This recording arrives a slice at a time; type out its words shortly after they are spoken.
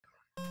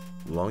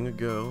Long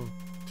ago,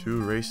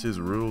 two races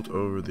ruled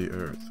over the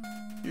earth,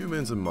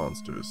 humans and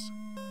monsters.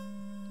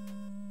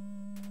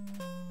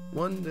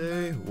 One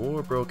day,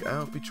 war broke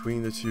out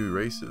between the two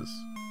races.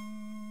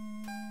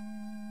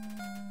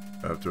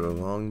 After a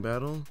long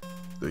battle,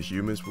 the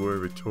humans were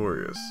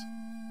victorious.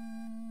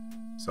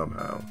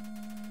 Somehow,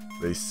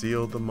 they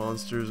sealed the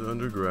monsters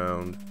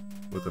underground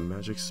with a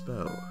magic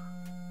spell.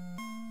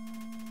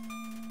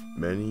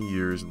 Many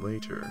years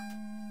later,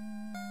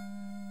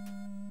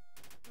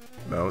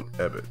 Mount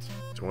Ebott,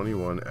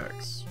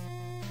 21X.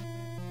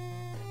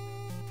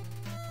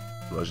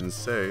 Legends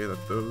say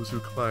that those who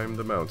climb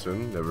the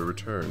mountain never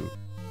return.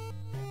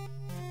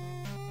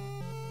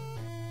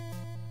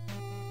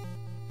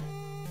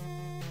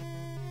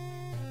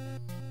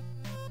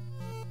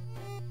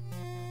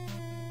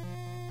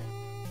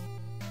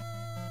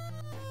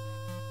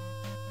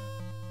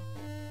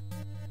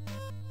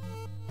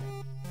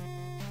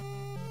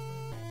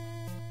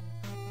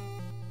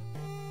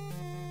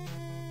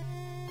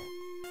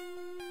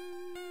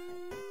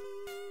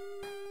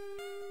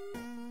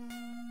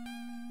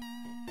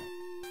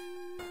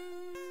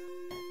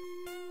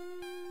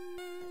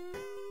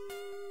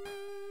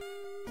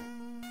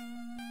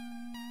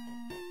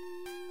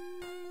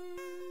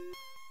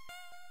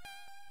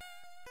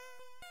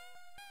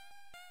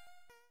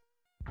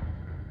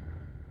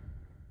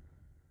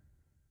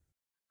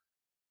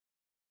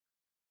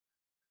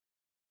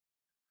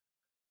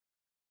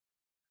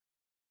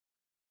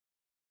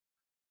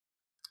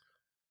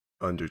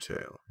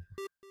 Undertale.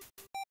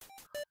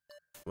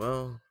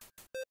 Well,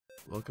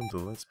 welcome to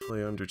Let's Play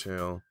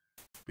Undertale,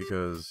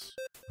 because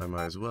I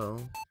might as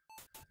well.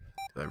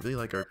 I really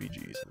like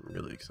RPGs, I'm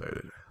really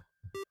excited.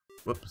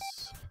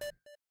 Whoops.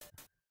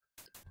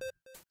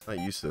 Not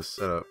used to this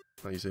setup,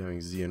 not used to having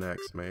Z and X,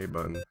 my A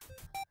button.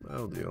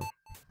 That'll deal.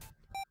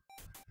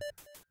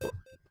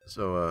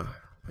 So,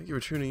 thank you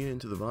for tuning in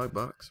to the Vlog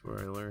Box, where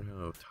I learn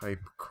how to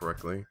type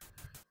correctly.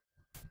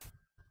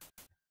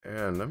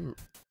 And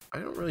I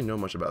don't really know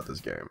much about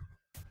this game.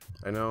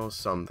 I know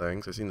some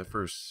things. I've seen the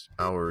first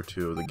hour or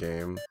two of the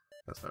game.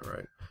 That's not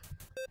right.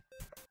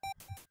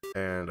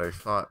 And I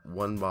fought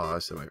one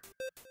boss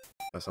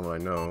at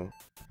someone I know,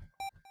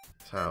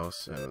 his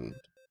house, and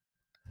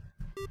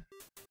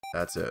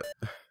that's it.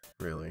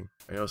 Really.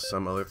 I know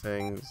some other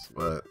things,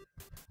 but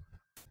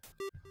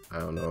I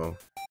don't know.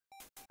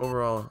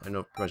 Overall, I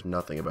know pretty much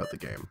nothing about the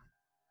game.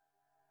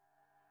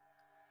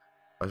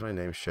 Why is my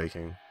name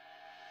shaking?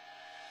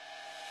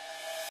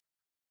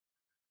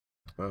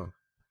 Oh.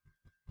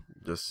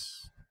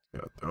 Just,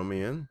 throw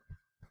me in?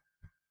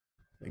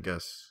 I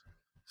guess.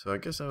 So I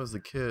guess I was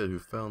the kid who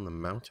fell in the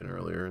mountain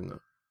earlier in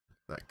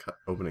that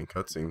opening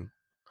cutscene.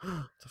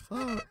 It's a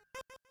flower!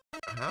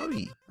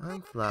 Howdy!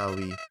 I'm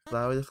Flowey.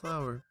 Flowey the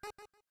flower.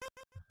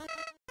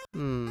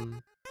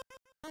 You're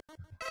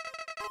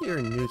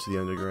new to the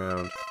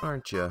underground,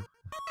 aren't ya?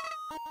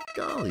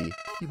 Golly,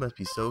 you must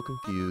be so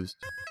confused.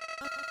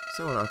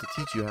 Someone ought to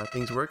teach you how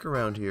things work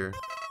around here.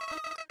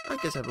 I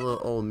guess a little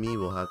old me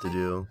will have to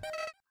do.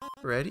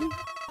 Ready?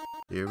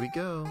 Here we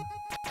go.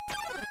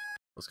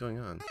 What's going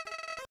on?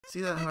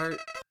 See that heart?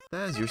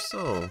 That is your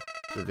soul.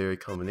 The very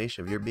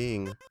culmination of your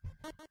being.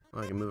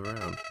 Oh, I can move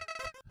around.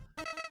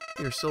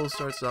 Your soul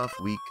starts off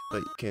weak,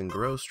 but can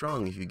grow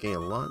strong if you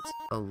gain lots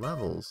of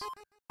levels.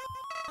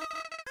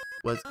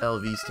 What's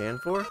LV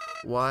stand for?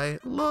 Why,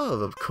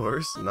 love, of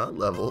course, not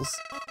levels.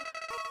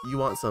 You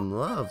want some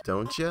love,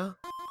 don't ya?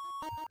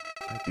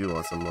 I do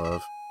want some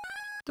love.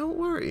 Don't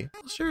worry,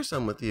 I'll share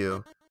some with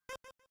you.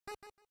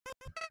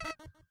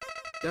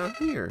 Down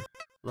here,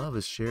 love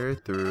is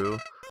shared through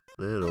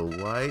little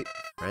white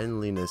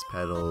friendliness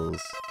petals.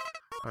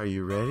 Are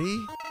you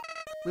ready?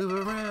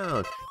 Move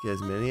around, get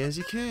as many as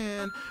you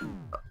can.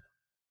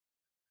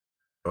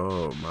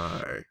 Oh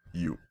my,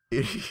 you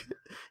idiot.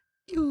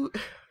 You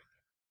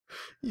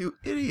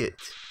idiot.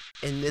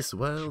 In this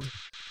world,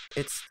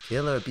 it's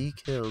kill or be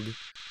killed.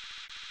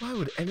 Why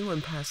would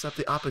anyone pass up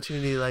the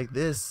opportunity like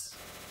this?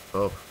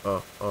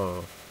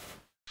 Oh.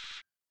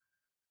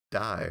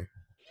 Die.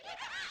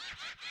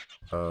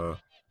 I'm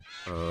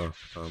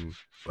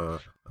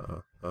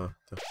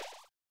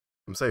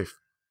safe.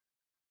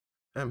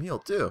 I'm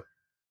healed too.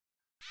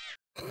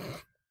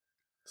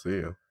 See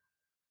you.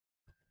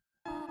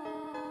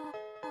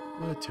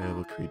 What a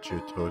terrible creature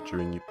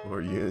torturing you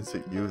poor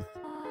innocent youth.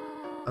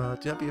 Do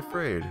not be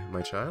afraid,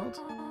 my child.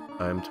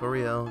 I am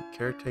Toriel,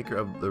 caretaker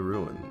of the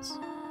ruins.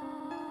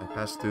 I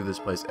pass through this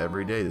place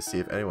every day to see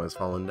if anyone has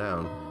fallen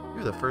down.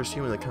 You're the first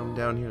human to come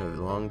down here in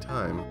a long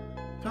time.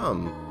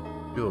 Come,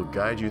 we will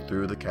guide you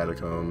through the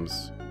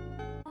catacombs.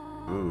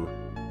 Ooh.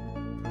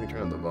 Let me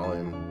turn the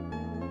volume a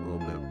little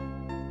bit.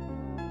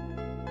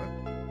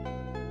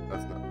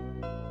 That's not...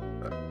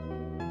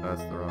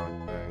 That's the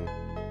wrong thing.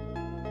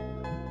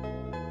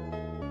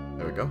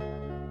 There we go.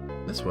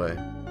 This way. I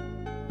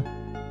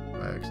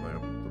actually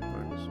opened the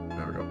things.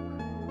 There we go.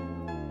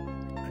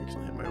 I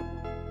actually hit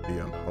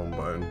the home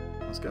button.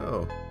 Let's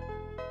go.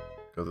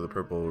 Go to the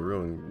purple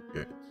ruin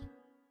gates.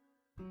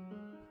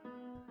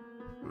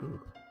 Ooh.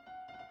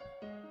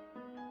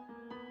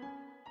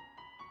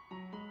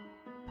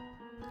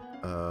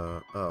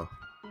 Oh. Oh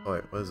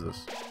wait, what is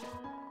this?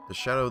 The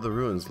shadow of the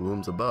ruins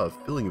looms above,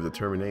 filling you with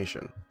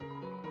determination.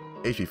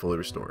 HP fully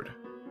restored.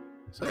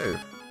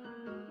 Save.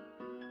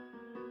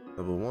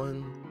 Level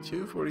 1,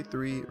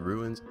 243,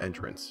 Ruins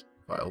Entrance.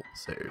 File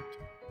saved.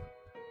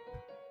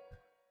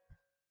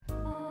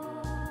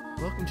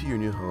 Welcome to your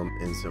new home,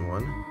 Innocent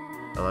One.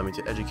 Allow me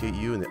to educate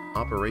you in the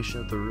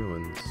operation of the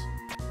ruins.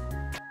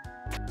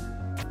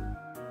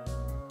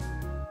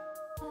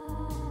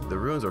 The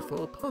ruins are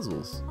full of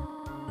puzzles.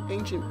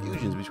 Ancient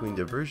fusions between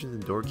diversions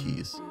and door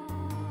keys.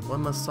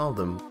 One must solve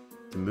them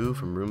to move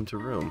from room to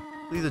room.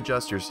 Please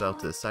adjust yourself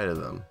to the sight of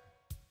them.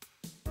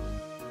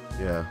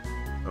 Yeah,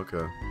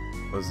 okay.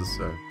 What does this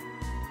say?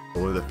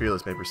 Only the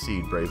fearless may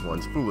proceed, brave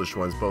ones. Foolish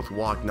ones both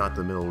walk not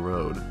the middle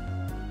road.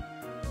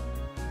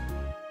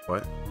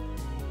 What?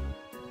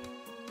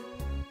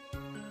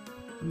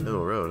 The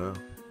middle road,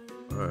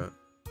 huh? Alright.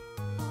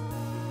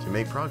 To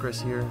make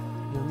progress here,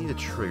 you'll need to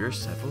trigger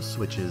several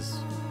switches.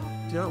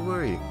 Do not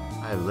worry,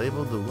 I have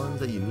labeled the ones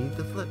that you need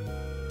to flip.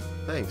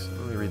 Thanks,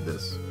 let me read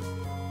this.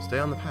 Stay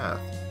on the path.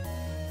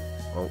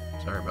 Oh,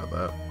 sorry about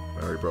that.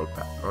 I already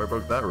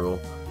broke that rule.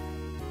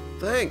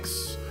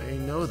 Thanks! I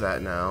know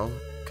that now,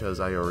 because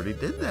I already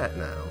did that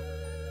now.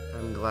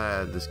 I'm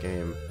glad this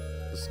game...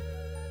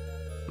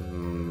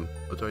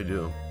 what do I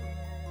do?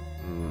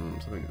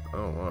 Something... I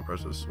don't want to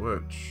press the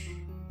switch.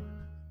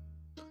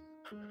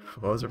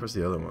 Why was I press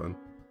the other one?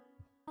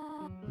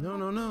 No,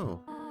 no,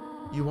 no.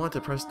 You want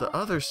to press the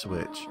other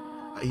switch.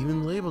 I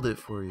even labeled it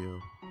for you.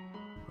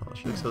 Oh,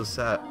 she looks so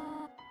sad.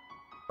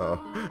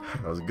 Oh,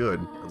 that was good.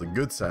 That was a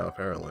good sound,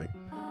 apparently.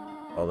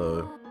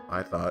 Although,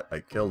 I thought I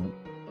killed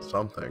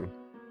something.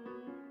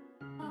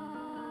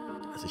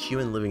 As a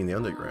human living in the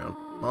underground,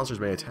 monsters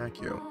may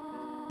attack you.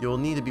 You will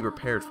need to be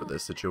prepared for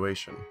this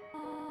situation.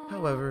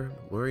 However,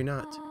 worry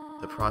not.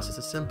 The process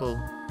is simple.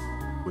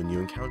 When you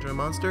encounter a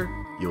monster,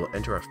 you will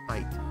enter a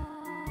fight.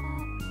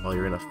 While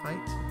you're in a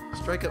fight,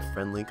 strike up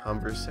friendly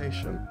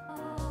conversation.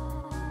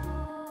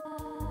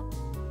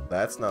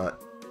 That's not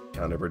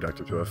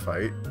counterproductive to a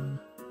fight.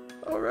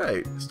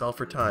 Alright, stall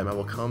for time. I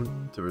will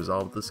come to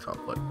resolve this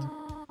conflict.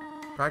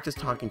 Practice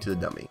talking to the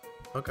dummy.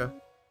 Okay.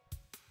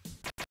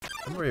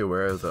 I'm already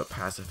aware of the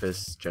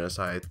pacifist,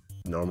 genocide,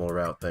 normal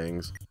route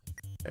things.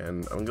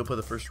 And I'm gonna play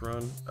the first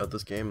run of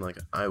this game like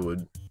I would.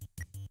 And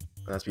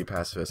that's be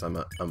pacifist. I'm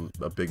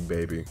a big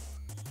baby.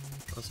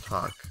 Let's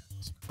talk.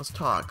 Let's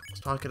talk. Let's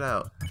talk it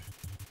out.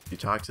 You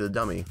talk to the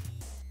dummy.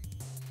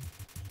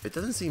 It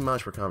doesn't seem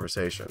much for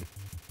conversation.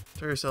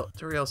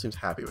 Turiel seems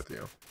happy with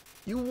you.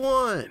 You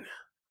won!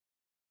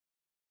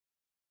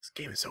 This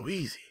game is so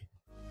easy.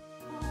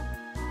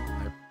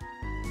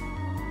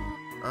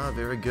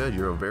 Very good.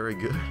 You're very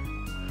good.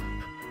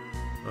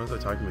 Why was I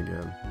talking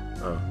again?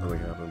 Oh, nothing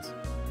happens.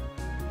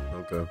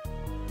 Okay.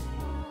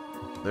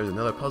 There's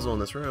another puzzle in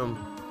this room.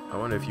 I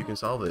wonder if you can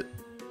solve it.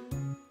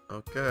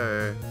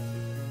 Okay.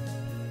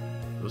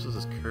 This is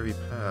this curvy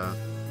path.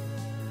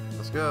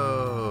 Let's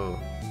go!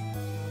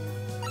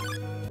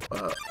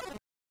 Wow.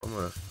 I'm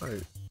gonna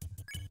fight.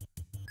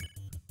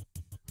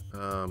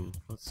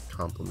 Let's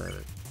compliment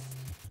it.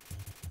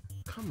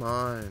 Come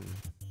on!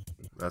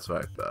 That's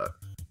what I thought.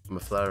 I'm a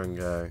flattering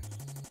guy.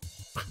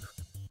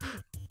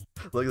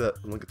 Look at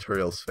that. Look at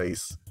Turiel's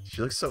face.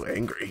 She looks so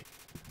angry.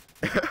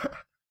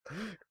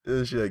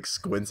 And she like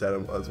squints at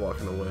him while he's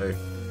walking away.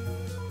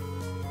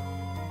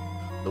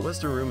 The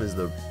western room is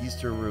the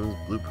eastern room's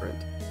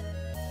blueprint.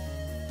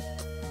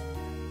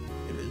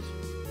 It is?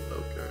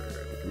 Okay,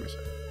 give me a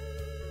second.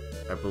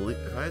 I believe,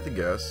 if I had to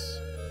guess,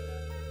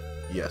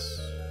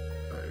 yes.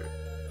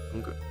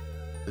 I'm good.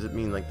 Does it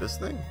mean like this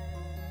thing?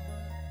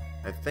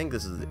 I think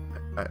this is the,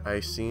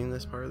 I've seen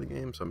this part of the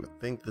game, so I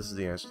think this is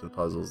the answer to the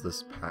puzzles,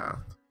 this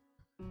path.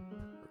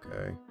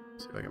 Okay,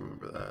 let's see if I can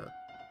remember that.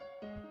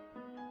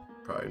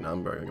 Probably not,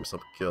 I'm probably gonna get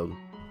myself killed.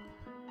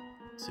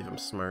 Let's see if I'm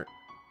smart.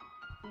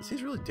 This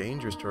seems really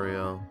dangerous,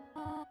 Toriel.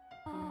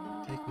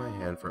 Take my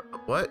hand for...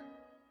 What?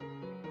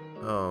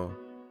 Oh.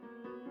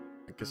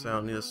 I guess I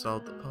don't need to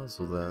solve the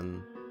puzzle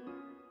then.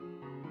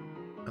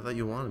 I thought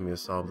you wanted me to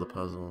solve the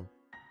puzzle.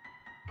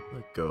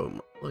 Let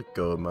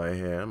go of my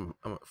hand.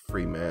 I'm a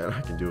free man.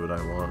 I can do what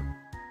I want.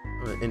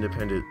 I'm an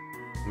independent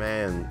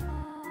man,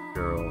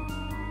 girl,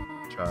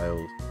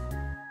 child.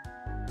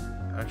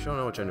 Actually, I don't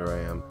know what gender I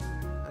am.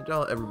 How did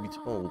I ever be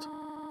told?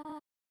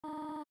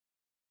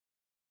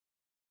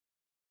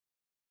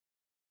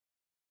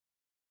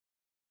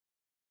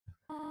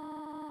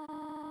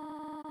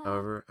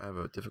 However, I have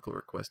a difficult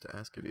request to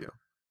ask of you.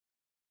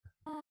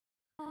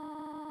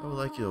 I would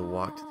like you to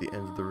walk to the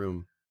end of the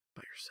room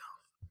by yourself.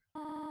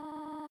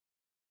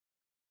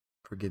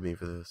 Forgive me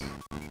for this.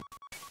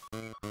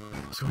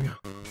 What's going on?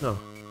 No.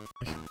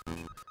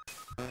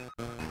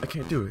 I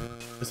can't do it.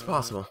 It's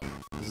impossible.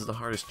 This is the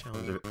hardest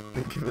challenge I've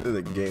been given in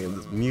the game.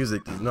 This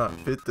music does not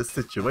fit the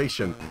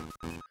situation.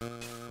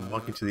 I'm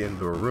walking to the end of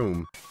the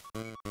room.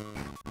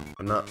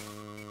 I'm not...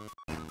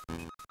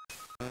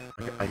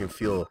 I can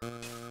feel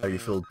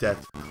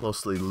death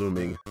closely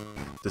looming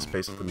just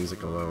based on the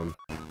music alone.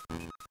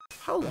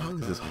 How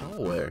long is this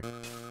hallway?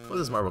 What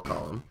is this marble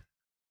column?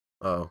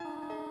 Oh,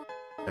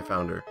 I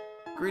found her.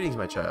 Greetings,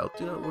 my child.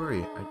 Do not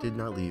worry, I did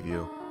not leave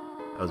you.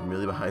 I was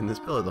merely behind this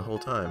pillar the whole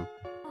time.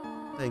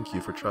 Thank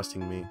you for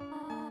trusting me.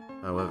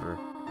 However,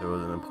 there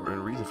was an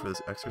important reason for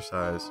this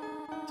exercise,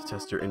 to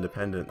test your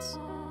independence.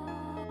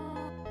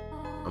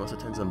 I must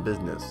attend some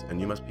business, and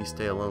you must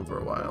stay alone for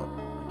a while.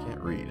 I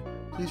can't read.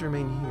 Please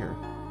remain here.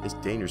 It's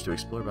dangerous to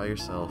explore by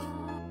yourself.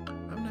 I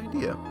have an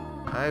idea.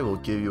 I will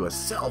give you a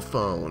cell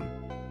phone!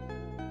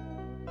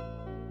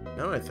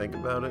 Now that I think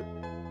about it,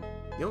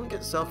 you don't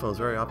get cell phones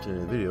very often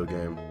in a video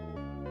game.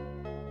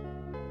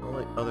 The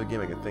only other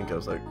game I can think of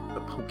is like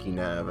the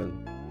PokéNav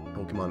and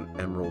Pokemon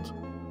Emerald.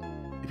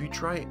 If you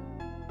try...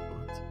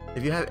 What?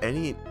 If you have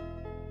any...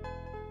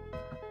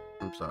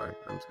 I'm sorry,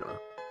 I'm just gonna...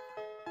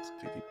 Let's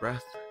take a deep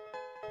breath.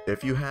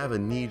 If you have a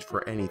need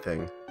for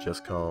anything,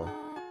 just call.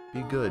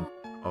 Be good,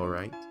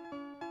 alright?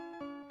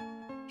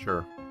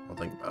 Sure, I'll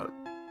think about it.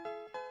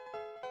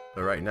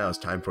 But right now it's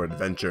time for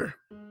adventure.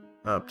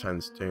 Time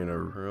to stay in a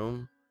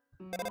room.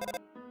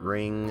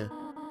 Ring.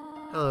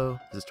 Hello,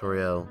 this is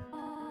Toriel.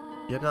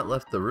 You have not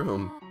left the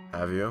room,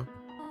 have you?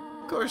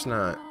 Of course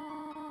not.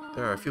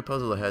 There are a few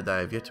puzzles ahead that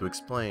I have yet to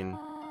explain.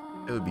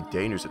 It would be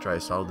dangerous to try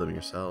to solve them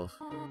yourself.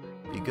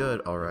 Be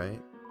good,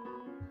 alright?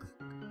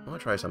 I want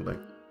to try something.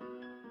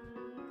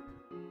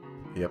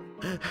 Yep.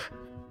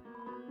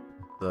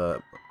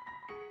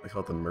 I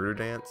call it the murder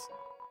dance.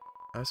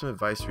 I have some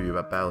advice for you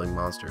about battling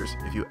monsters.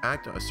 If you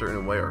act a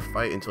certain way or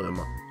fight until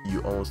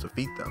you almost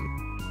defeat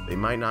them, they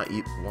might not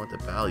want to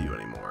battle you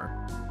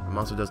anymore. If a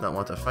monster does not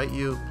want to fight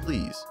you,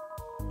 please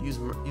use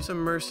some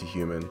mercy,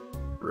 human.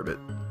 Ribbit.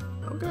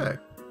 Okay.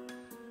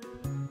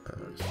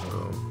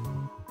 So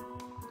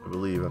I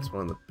believe that's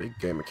one of the big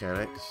game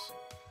mechanics.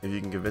 If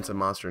you can convince a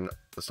monster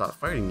to stop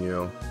fighting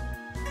you,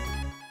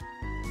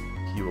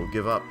 he will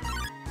give up.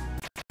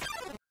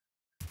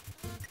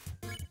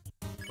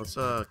 Let's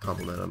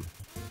compliment him.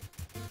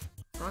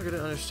 Frog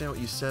didn't understand what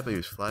you said, but he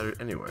was flattered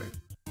anyway.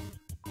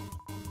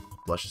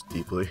 Blushes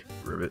deeply.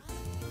 Ribbit.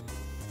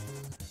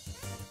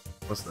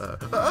 What's that?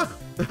 Ah!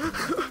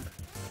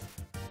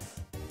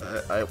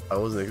 I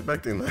wasn't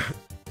expecting that.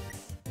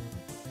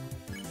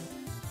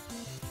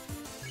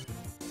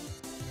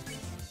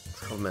 Let's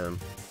compliment him.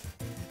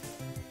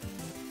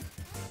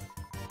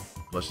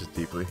 Blushes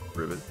deeply.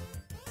 Ribbit.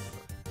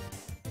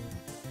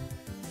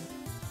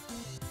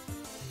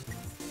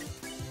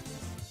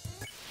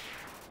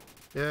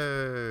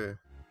 Yay!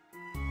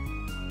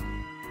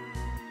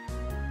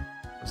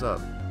 What's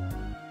up?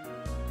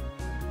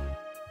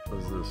 What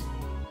is this?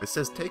 It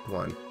says take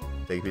one.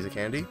 Take a piece of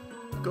candy?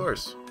 Of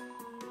course.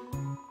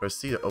 Press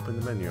C to open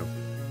the menu.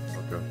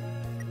 Okay.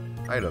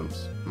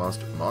 Items.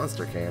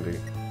 Monster candy.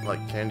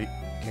 Like candy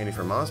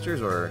for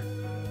monsters, or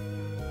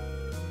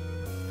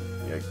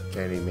yeah,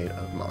 candy made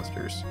of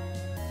monsters.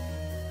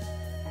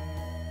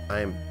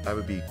 I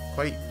would be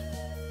quite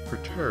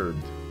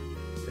perturbed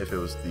if it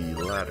was the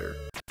latter.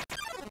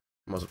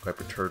 I'm also quite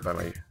perturbed by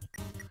my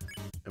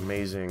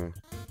amazing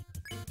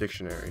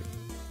dictionary.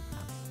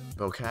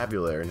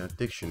 Vocabulary, not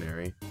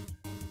dictionary.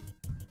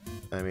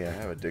 I mean, I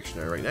have a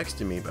dictionary right next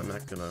to me, but I'm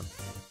not gonna,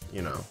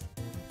 you know,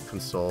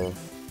 console.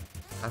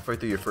 Halfway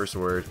through your first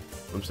word,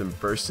 Wimpson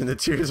bursts into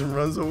tears and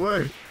runs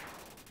away.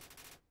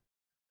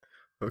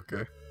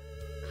 Okay.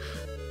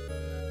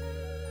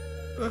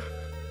 I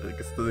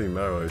guess it doesn't even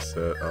matter what I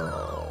said.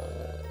 Oh.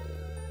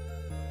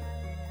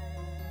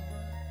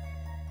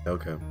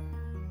 Okay.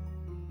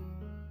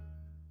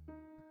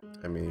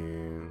 I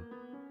mean...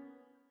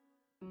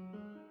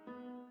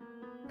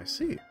 I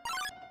see.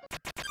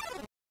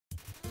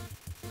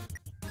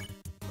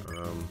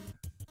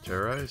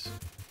 Terrorize?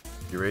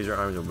 You raise your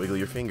arms and wiggle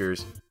your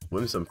fingers.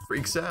 Winsome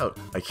freaks out.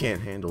 I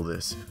can't handle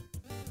this.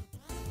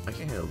 I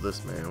can't handle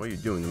this, man. What are you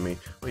doing to me?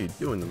 What are you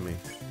doing to me?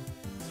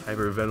 It's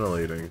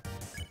hyperventilating.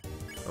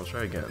 I'll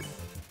try again.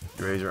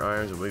 You raise your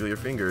arms and wiggle your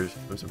fingers.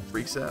 Winsome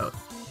freaks out.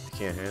 I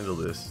can't handle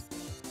this.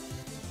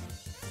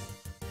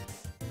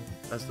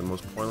 That's the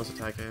most pointless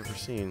attack I've ever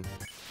seen.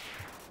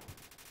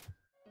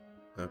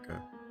 Okay.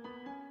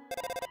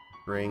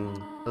 Ring.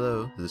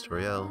 Hello, this is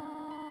Toriel.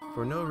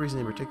 For no reason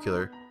in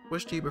particular,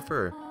 which do you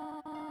prefer?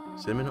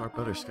 Cinnamon or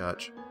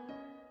butterscotch?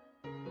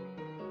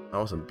 I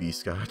want some bee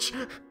scotch.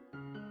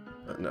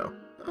 No.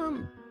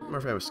 I'm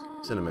more fan of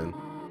cinnamon.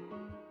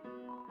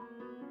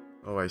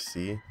 Oh, I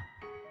see.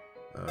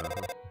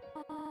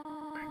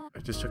 I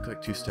just took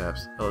like 2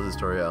 steps. Hello, this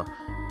is Toriel.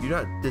 You do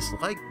not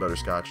dislike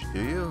butterscotch,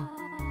 do you?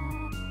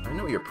 I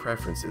know what your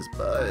preference is,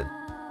 but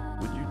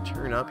would you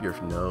turn up your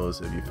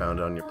nose if you found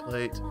it on your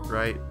plate?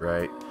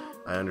 Right.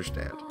 I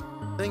understand.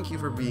 Thank you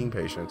for being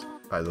patient,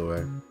 by the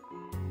way.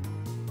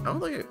 I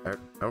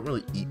don't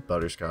really eat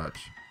butterscotch.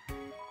 I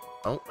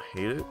don't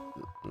hate it.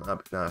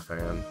 Not a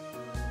fan.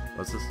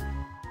 What's this?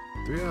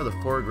 3 out of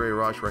the 4 gray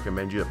rocks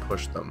recommend you to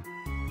push them.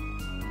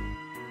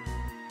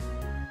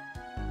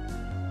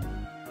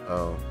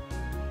 Oh.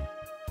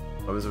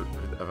 What is it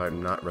if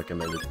I'm not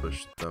recommended to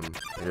push them?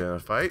 Are you gonna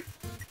fight?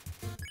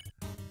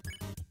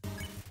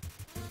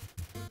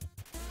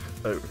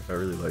 I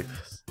really like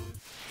this.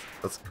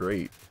 That's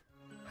great.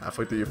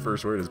 Halfway through your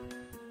first word is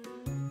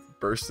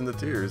burst into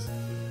tears.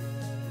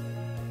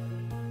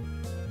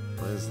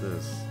 What is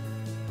this?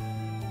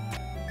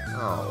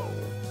 Oh.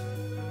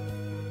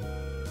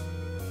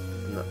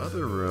 In the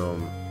other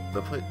room,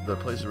 the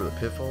place where the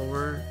pitfall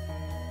were,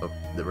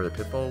 where the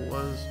pitfall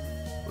was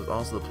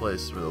also the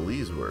place where the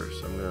leaves were.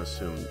 So I'm gonna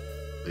assume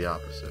the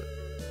opposite.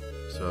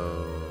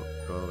 So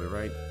go all the way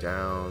right,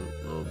 down,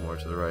 a little more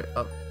to the right,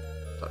 up.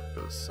 Top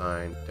goes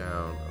sign,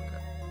 down. Okay.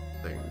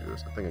 I think I can do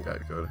this. I think I got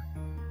it good.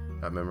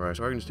 Got memorized.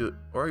 Or I can just do it.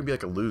 Or I can be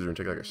like a loser and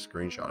take like a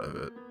screenshot of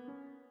it.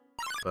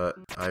 But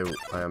I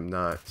am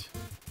not.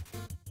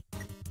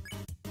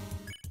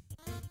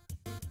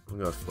 I'm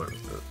gonna flirt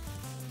with it.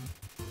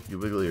 You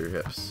wiggle your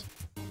hips.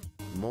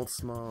 Mold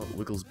small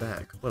wiggles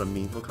back. What a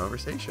meaningful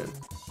conversation.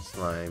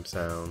 Slime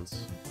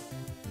sounds.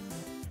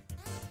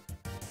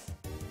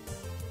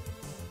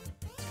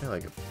 It's kind of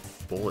like a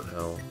bullet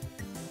hell.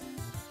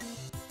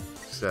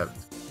 Except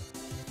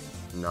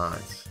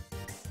not.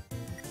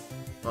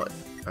 Well,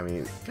 I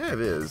mean, it kind of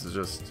is. It's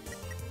just.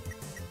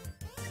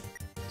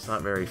 It's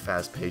not very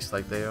fast paced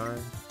like they are.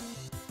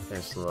 Kind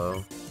of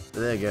slow.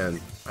 But then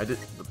again, I did.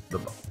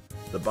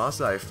 The boss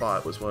that I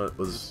fought was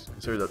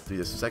considered to be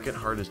the second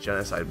hardest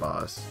genocide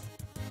boss.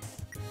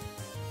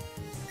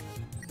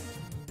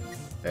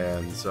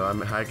 And so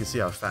I can see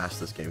how fast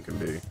this game can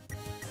be.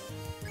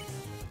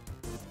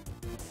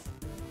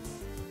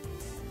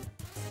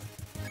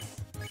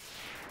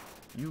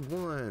 You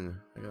won!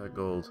 I got a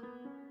gold.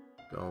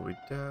 Go all the way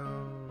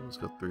down. Let's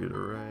go 3 to the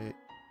right.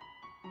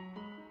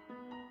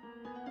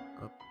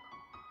 Up.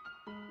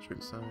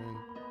 Certain sign.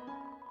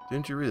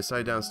 Didn't you read the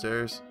sign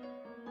downstairs?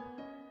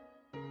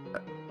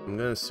 I'm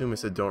gonna assume it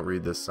said don't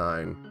read this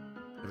sign.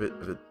 If it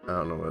I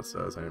don't know what it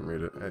says. I didn't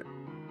read it.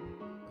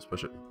 Let's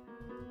push it.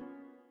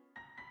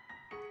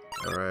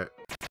 Alright.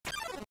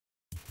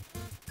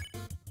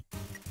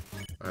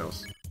 I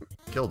almost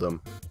killed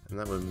him, and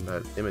that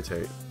would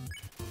imitate.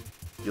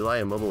 You lie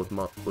immobile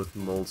with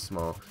mold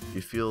small.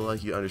 You feel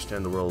like you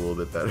understand the world a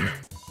little bit better.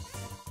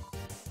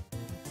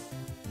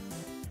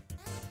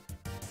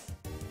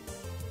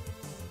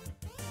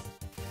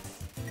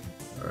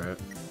 Alright.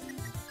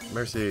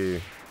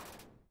 Mercy.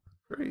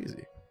 Very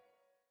easy.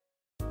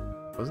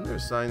 Wasn't there a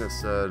sign that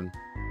said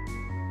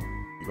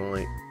you can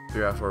only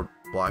 3 out of 4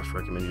 blocks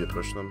recommend you to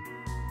push them?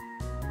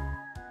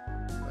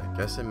 I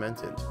guess it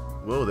meant it.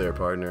 Whoa there,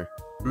 partner.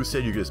 Who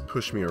said you could just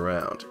push me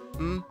around?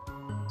 Hmm?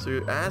 So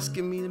you're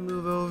asking me to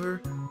move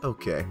over?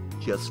 Okay,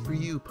 just for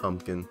you,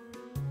 pumpkin.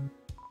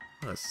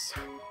 What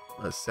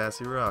a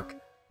sassy rock.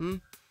 Hmm?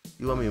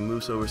 You want me to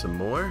move over some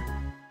more?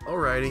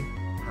 Alrighty.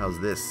 How's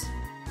this?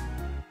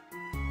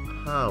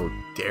 How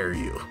dare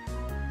you?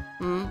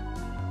 Hmm?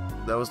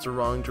 That was the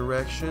wrong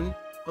direction?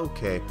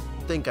 Okay,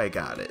 think I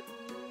got it.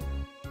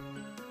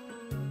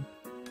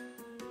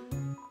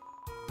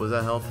 Was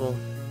that helpful?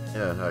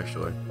 Yeah,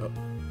 actually. Oh.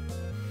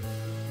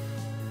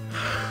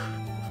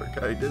 I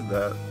forgot I did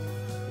that.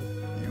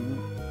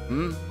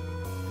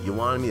 You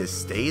wanted me to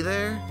stay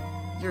there?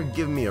 You're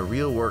giving me a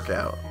real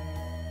workout.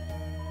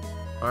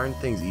 Aren't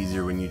things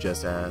easier when you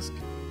just ask?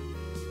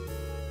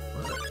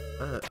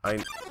 What?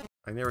 I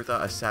never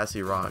thought a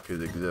sassy rock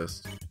could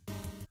exist.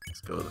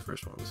 Let's go to the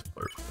first one. Let's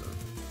flirt with it.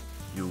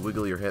 You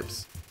wiggle your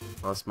hips.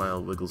 My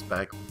smile wiggles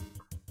back.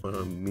 What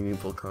a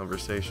meaningful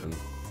conversation.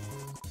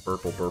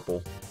 Burple,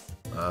 burple.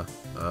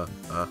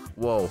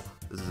 Whoa.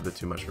 This is a bit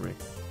too much for me.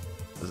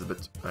 This is a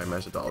bit. I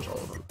managed to dodge all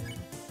of them.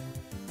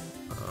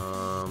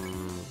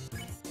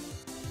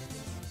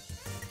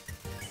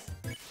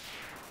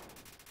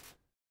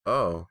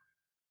 Oh.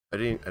 I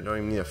don't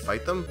even need to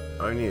fight them?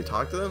 I don't even need to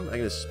talk to them? I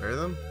can just spare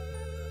them?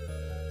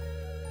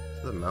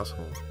 This is a mouse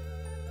hole.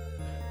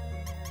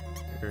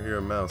 You're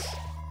a mouse.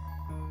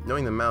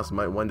 Knowing the mouse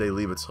might one day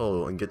leave its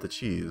hole and get the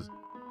cheese.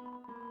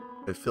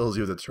 It fills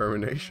you with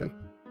determination.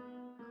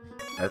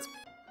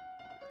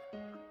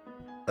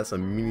 That's a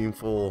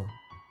meaningful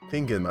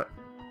thinking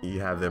you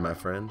have there, my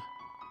friend.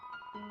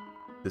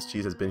 This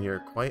cheese has been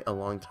here quite a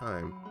long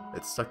time.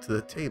 It's stuck to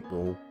the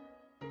table.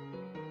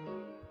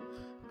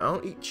 I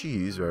don't eat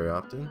cheese very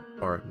often,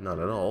 or not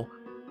at all.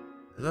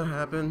 Does that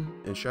happen?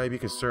 And should I be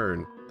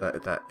concerned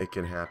that it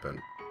can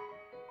happen?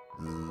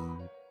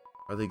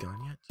 Are they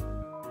gone yet?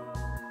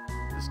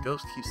 This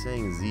ghost keeps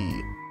saying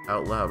Z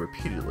out loud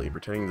repeatedly,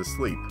 pretending to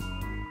sleep.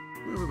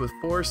 Move it with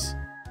force?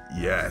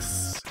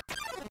 Yes!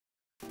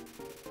 I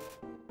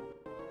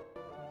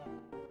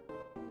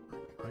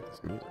like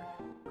this music.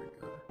 Pretty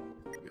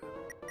good.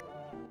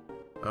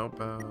 How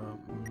about...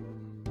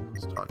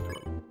 let's talk to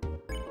him.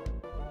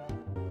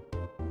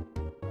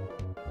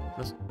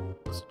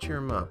 Let's cheer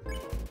him up.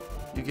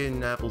 You get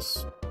an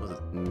apple's... was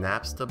it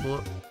napstab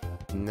look?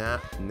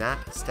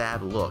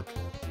 Napstab look.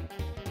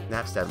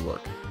 Napstab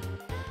look.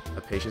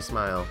 A patient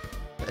smile.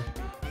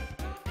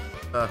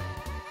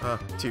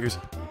 Tears.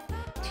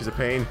 Tears of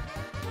pain.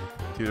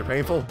 Tears are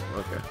painful?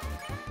 Okay.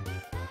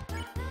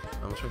 I'm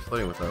gonna try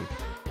flirting with them.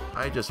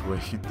 I just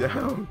weigh you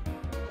down.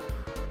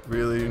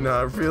 Really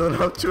not feeling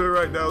up to it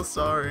right now,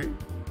 sorry.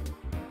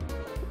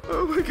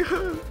 Oh my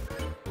god.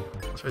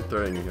 Let's try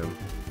threatening him.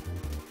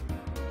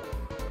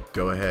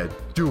 Go ahead,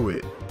 do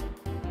it.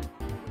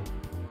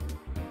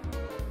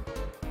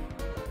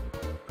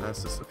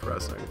 That's just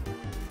depressing.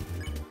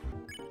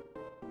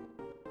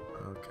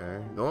 Okay.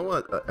 The only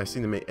one I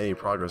seem to make any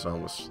progress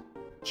on was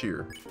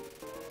Cheer.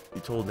 He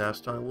told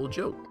Napstar a little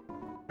joke.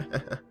 Yeah,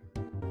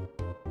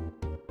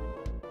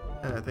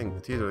 I think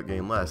the tears are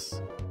getting less.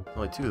 There's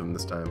only 2 of them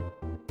this time.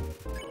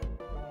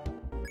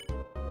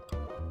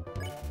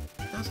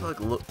 That's like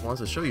wants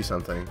to show you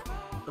something.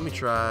 Let me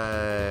try.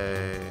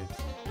 Yeah,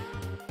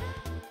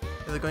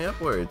 they're going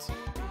upwards.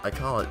 I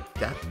call it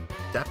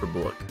Dapper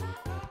Book.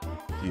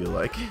 Do you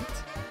like it?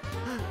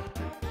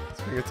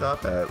 Let's make a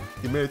top hat.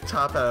 He made a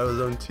top hat out of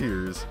his own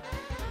tears.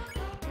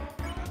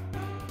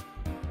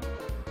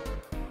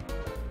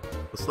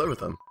 Let's flirt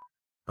with him.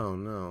 Oh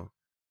no.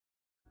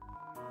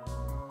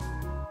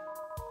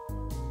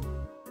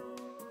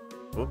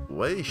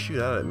 Why did he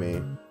shoot out at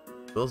me?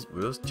 Those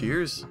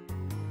tears?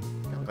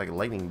 Kind of like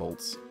lightning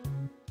bolts.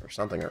 Or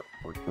something, or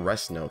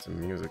rest notes in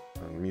music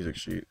on the music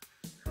sheet.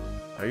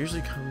 I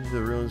usually come to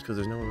the ruins because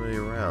there's nobody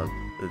around.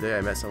 The day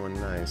I met someone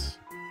nice.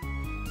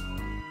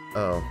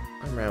 Oh,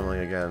 I'm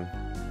rambling again.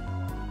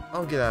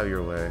 I'll get out of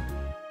your way.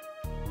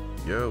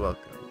 You're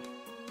welcome.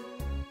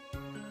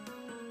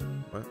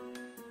 What?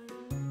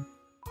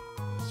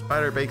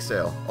 Spider bake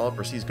sale. All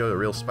proceeds go to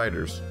real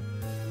spiders.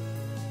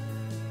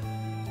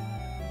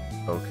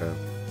 Okay.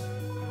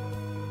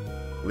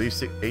 Leave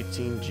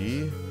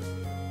 18G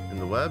in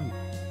the web?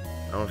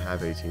 I don't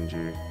have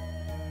 18G.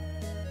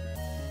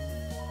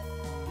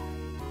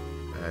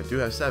 I do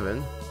have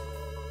 7.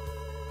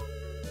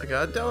 I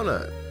got a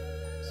donut.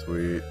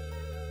 Sweet.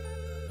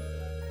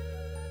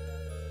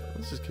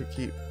 Let's just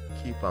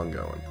keep on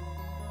going.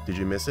 Did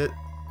you miss it?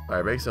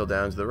 Fire bake sale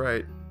down to the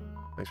right.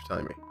 Thanks for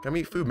telling me. Come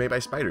eat food made by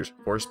spiders.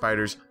 For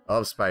spiders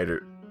of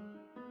spider.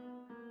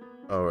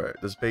 Alright,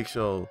 this bake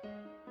sale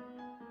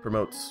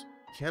promotes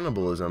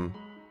cannibalism.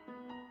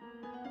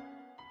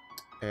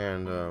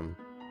 And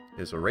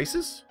is a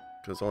racist?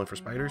 Because it's only for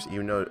spiders?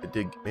 Even though it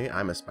did. Maybe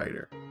I'm a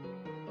spider.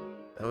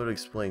 That would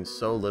explain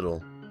so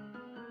little.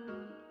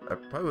 I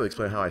probably would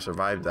explain how I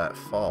survived that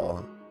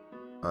fall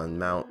on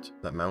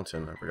that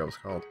mountain. I forgot what it's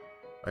called.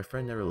 My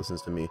friend never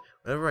listens to me.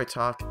 Whenever I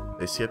talk,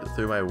 they skip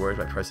through my words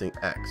by pressing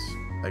X.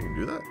 I can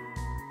do that?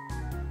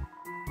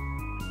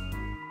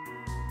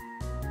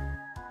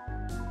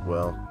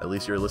 Well, at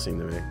least you're listening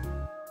to me.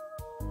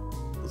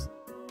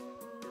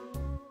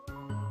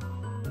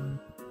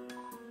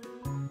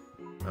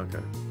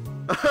 Okay.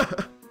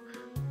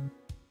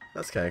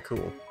 That's kind of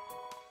cool.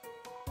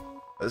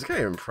 That's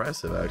kind of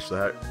impressive,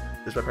 actually.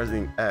 Just by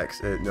pressing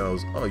X, it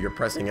knows, oh, you're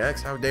pressing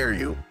X? How dare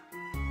you?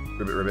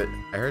 Ribbit, ribbit.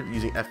 I heard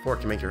using F4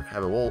 can make you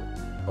have a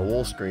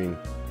wool screen.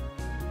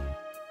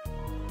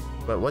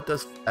 But what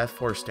does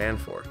F4 stand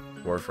for?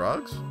 4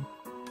 frogs?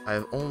 I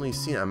have only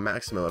seen a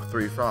maximum of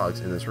 3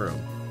 frogs in this room.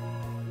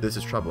 This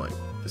is troubling,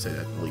 to say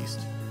that the least.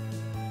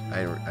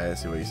 I didn't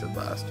see what you said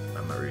last.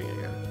 I'm not reading it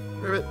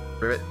again. Ribbit,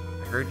 ribbit.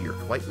 I heard you're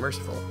quite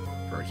merciful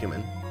for a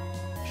human.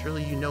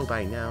 Surely you know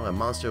by now a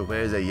monster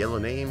wears a yellow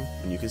name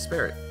and you can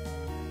spare it.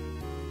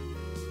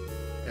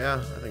 Yeah,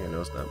 I think I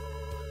noticed that.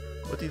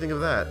 What do you think of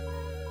that?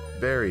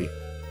 Very.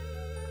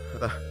 I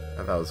thought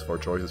it was 4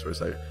 choices for a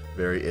second.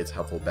 Very, it's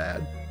helpful,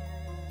 bad.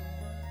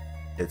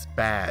 It's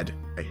bad.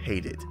 I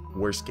hate it.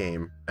 Worst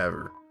game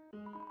ever.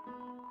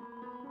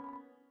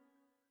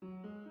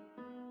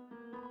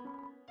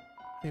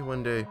 Hey,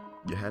 one day,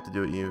 you have to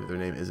do it even if their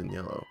name isn't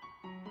yellow.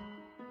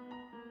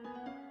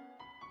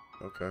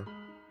 Okay.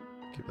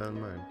 Keep that in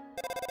mind.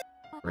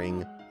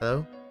 Ring.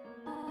 Hello?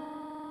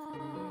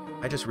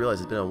 I just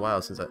realized it's been a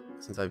while since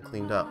I've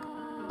cleaned up.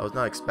 I was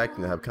not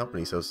expecting to have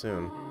company so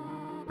soon.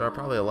 There are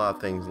probably a lot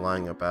of things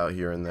lying about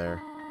here and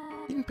there.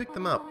 You can pick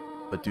them up,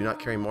 but do not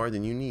carry more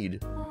than you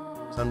need.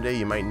 Someday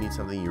you might need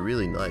something you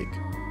really like.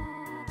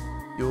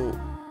 You'll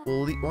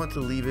want to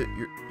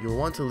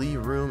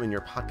leave room in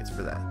your pockets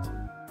for that.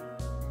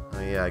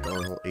 Oh yeah, I can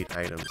only hold 8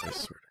 items, I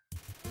swear.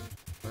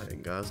 What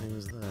in God's name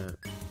is that?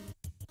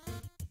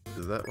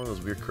 Is that one of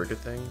those weird cricket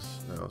things?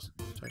 No,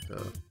 check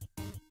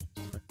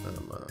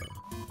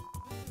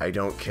I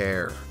don't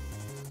care.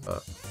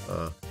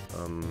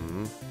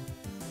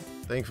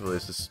 Thankfully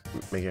it's just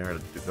making it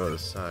hard to go to the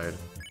side.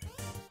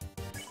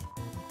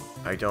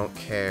 I don't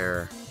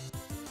care.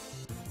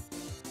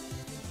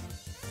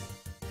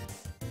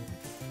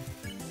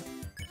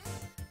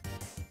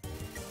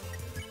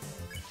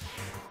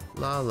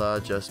 La la,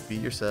 just be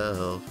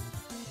yourself.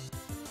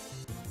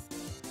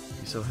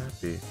 Be so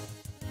happy.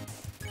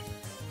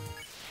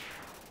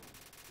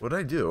 What'd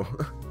I do?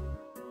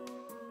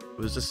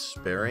 Was just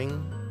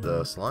sparing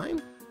the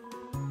slime?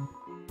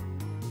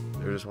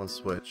 There just one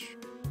switch.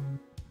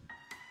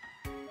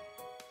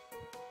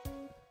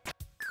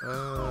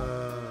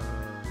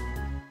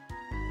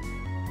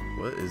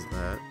 What is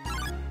that?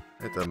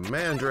 It's a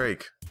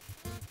mandrake!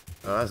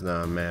 Oh, that's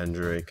not a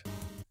mandrake.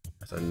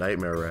 That's a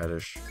nightmare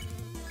radish.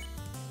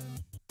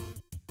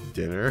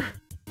 Dinner?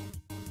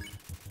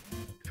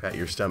 Pat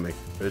your stomach.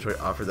 Which way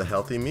offers a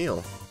healthy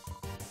meal.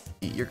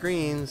 Eat your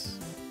greens.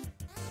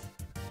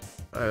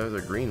 Oh,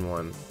 there's a green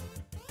one.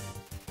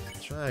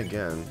 Let's try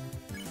again.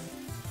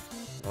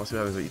 I'll see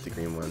what happens if I eat the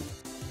green one.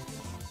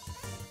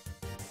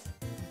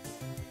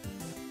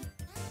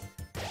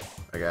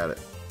 got it.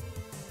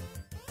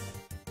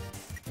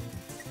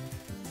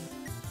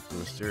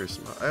 Mysterious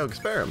smile. Oh, I can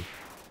spare him.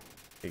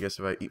 I guess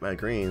if I eat my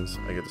greens,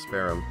 I get to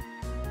spare him.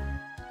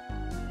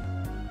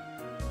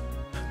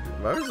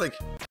 I was like,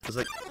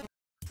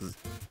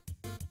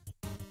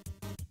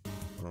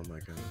 oh my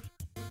god,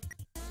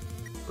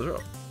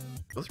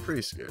 those are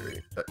pretty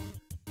scary.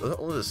 Those are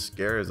only as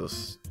scary as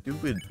those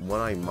stupid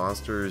one-eyed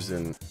monsters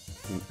in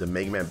the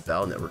Mega Man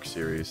Battle Network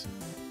series.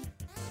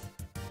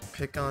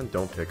 Pick on,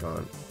 don't pick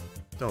on.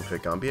 Don't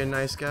pick on, be a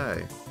nice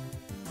guy.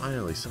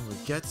 Finally, someone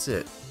gets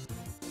it.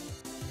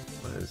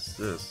 What is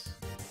this?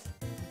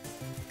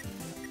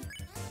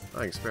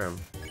 I can spare him.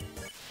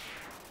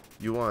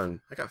 You won.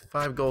 I got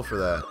 5 gold for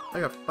that. I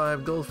got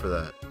 5 gold for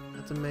that.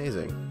 That's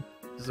amazing.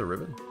 Is this a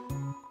ribbon?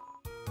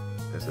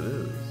 Yes, it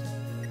is.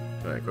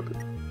 Can I equip it?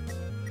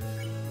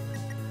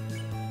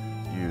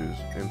 Use.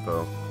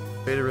 Info.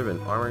 Faded ribbon.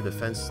 Armor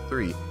defense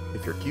 3.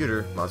 If you're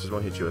cuter, monsters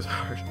won't hit you as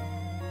hard.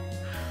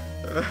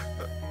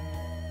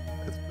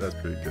 that's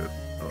pretty good.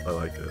 I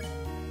like it.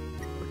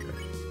 Okay.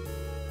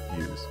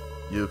 Use.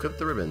 You equip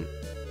the ribbon.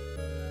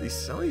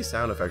 Some of these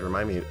sound effects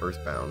remind me of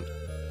Earthbound.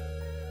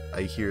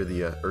 I hear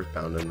the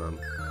Earthbound in them.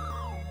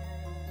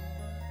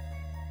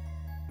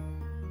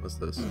 What's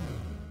this?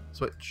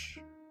 Switch.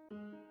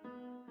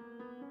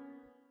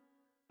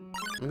 I'm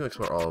gonna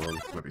explore all of them.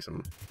 Might be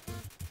some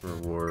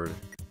reward.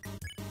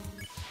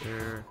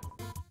 There.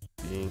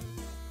 Being.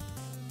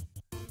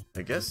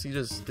 I guess he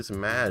just gets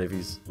mad if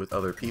he's with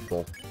other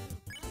people.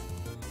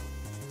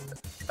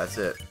 That's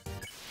it.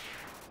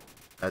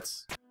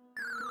 That's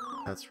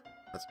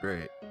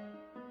great.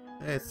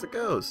 Hey, it's the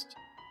ghost.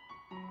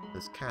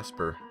 It's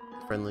Casper,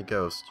 the friendly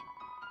ghost.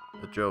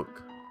 A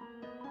joke.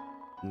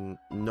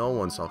 No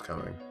one saw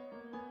coming.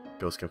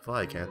 Ghosts can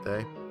fly, can't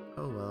they?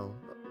 Oh well.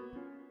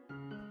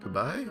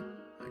 Goodbye?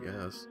 I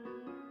guess.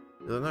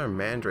 There's another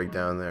mandrake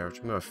down there, which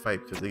I'm gonna fight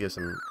because they get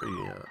some pretty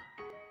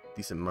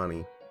decent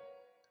money.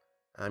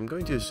 I'm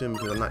going to assume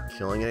because I'm not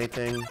killing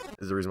anything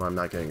is the reason why I'm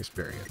not getting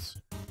experience.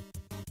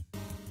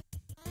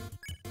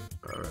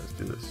 Alright, let's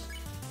do this.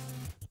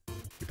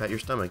 You pat your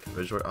stomach.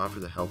 Vegetable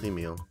offers a healthy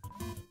meal.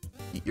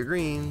 Eat your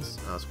greens.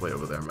 Oh, it's way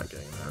over there. I'm not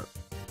getting that.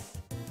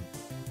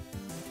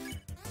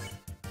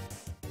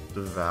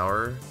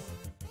 Devour.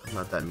 I'm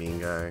not that mean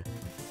guy.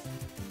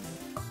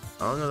 I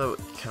don't know that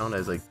would count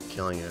as like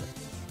killing it.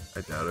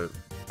 I doubt it.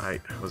 I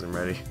wasn't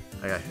ready.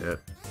 I got hit.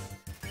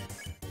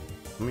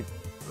 Let's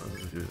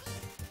do this.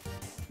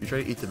 You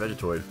tried to eat the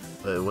Vegetoid,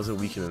 but it wasn't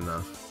weakened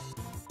enough.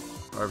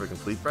 Carve a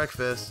complete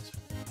breakfast.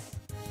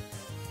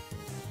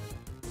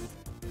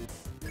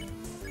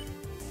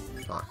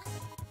 Talk.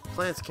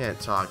 Plants can't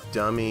talk,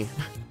 dummy.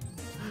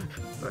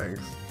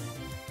 Thanks.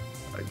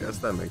 I guess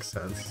that makes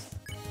sense.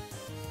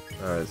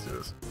 Alright, let's do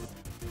this.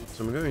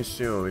 So I'm going to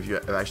assume if you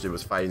actually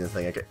was fighting the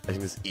thing, I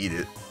can just eat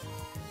it.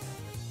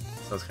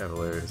 Sounds kind of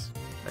hilarious.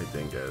 I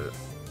didn't get it.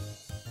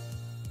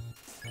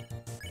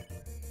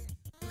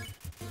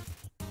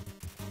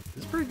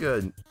 It's pretty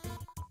good.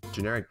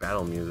 Generic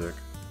battle music.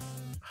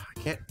 I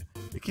can't.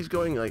 It keeps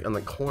going like on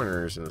the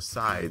corners and the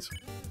sides.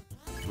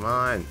 Come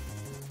on.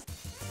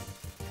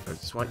 I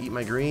just want to eat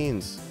my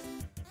greens.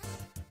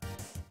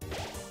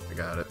 I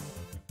got it.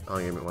 I'll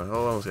give it one.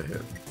 Oh, I almost got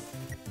hit.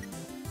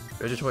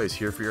 Vegetoid is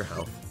here for your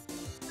health.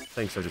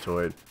 Thanks,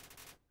 Vegetoid.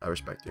 I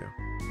respect you.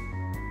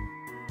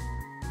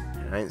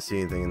 And I didn't see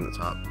anything in the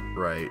top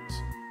right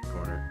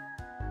corner.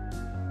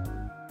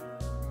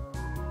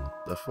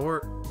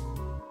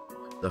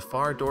 The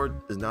far door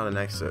is not an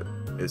exit.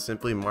 It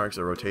simply marks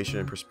a rotation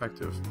in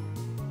perspective.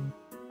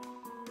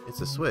 It's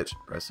a switch.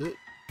 Press it?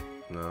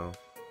 No.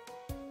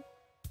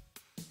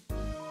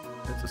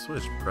 It's a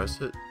switch. Press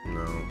it?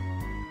 No.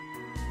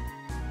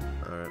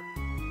 Alright.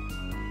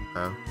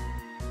 Huh?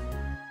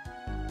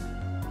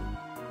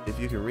 If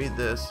you can read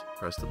this,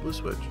 press the blue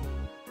switch.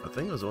 I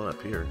think it was the one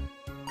up here.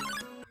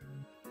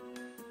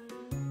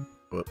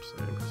 Whoops, I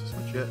didn't press the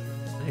switch yet.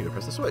 I need to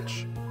press the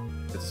switch.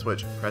 It's a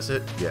switch. Press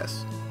it?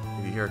 Yes.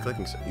 If you hear a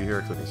clicking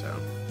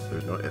sound.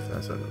 There's no if in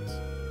that sentence.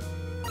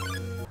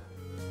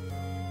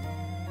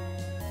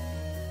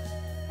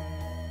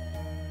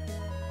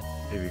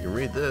 If you can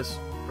read this,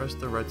 press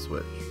the red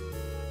switch.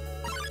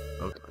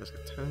 Oh, I just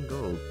got 10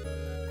 gold.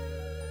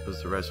 It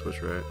was the red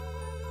switch, right?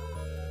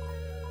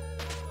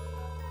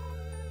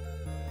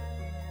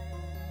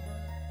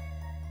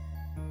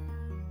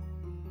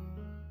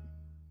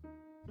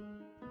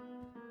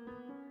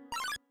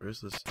 Where's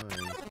the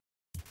sign?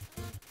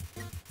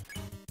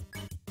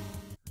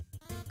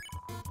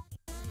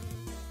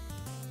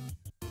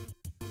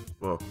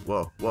 Whoa,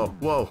 whoa, whoa,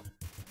 whoa!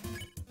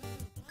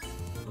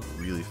 Oh,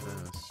 really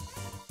fast.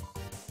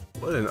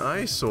 What an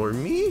eyesore,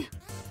 me?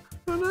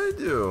 What did I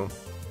do?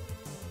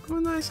 I'm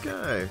a nice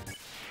guy.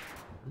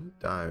 I'm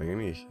dying, I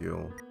need a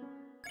heal.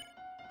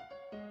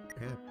 I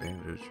got a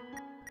bandage.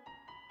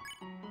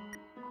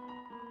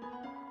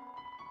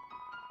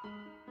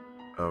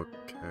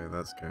 Okay,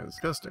 that's kind of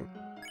disgusting.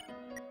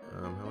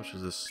 How much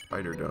is this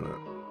spider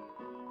donut?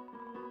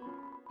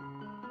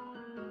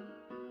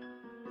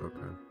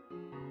 Okay.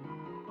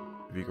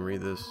 If you can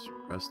read this,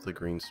 press the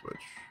green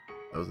switch.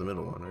 That was the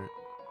middle one, right?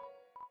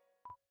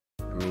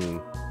 I mean,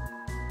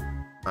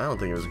 I don't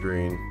think it was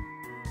green,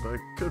 but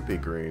it could be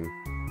green.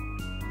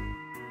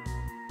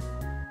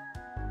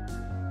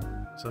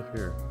 What's up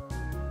here?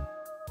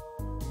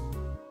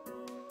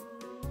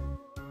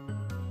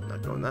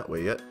 Not going that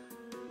way yet.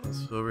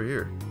 What's over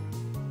here?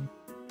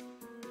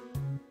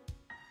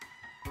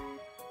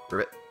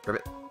 Ribbit,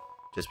 ribbit.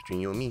 Just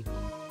between you and me.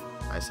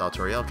 I saw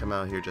Toriel come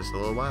out here just a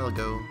little while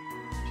ago.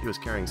 She was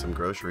carrying some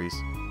groceries.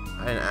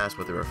 I didn't ask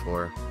what they were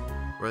for.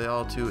 Were they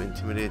all too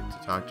intimidated to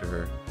talk to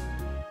her?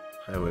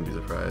 I wouldn't be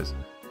surprised.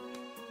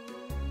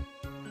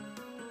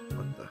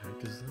 What the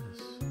heck is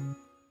this?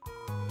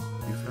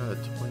 You found a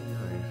toy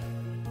knife.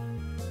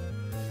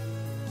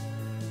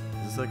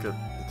 Is this like a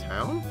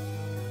town?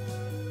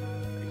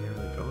 I can't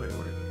really go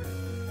anywhere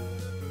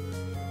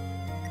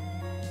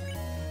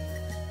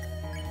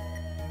here.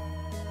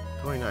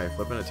 Toy knife,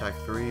 weapon attack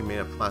 3, made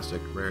of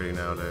plastic, rarity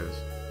nowadays.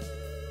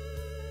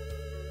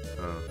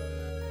 Oh.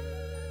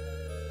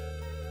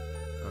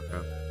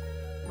 Okay.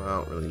 Well, I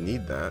don't really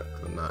need that,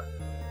 because I'm not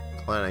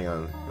planning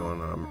on going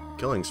on a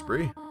killing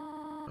spree.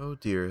 Oh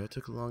dear, that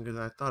took longer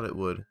than I thought it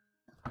would.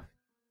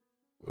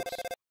 Whoops.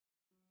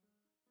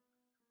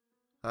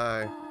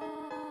 Hi.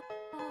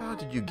 How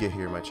did you get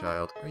here, my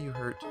child? Are you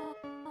hurt?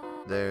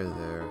 There,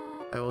 there.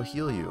 I will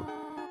heal you.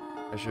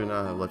 I should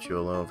not have left you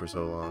alone for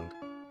so long.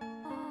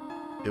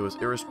 It was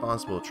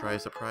irresponsible to try to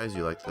surprise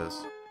you like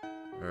this.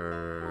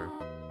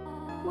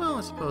 Well,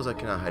 I suppose I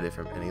cannot hide it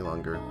from any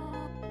longer.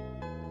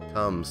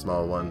 Come,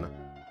 small one.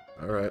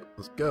 Alright,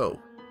 let's go.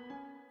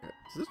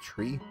 Is this a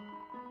tree?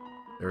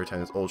 Every time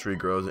this old tree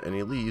grows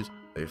any leaves,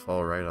 they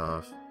fall right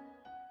off.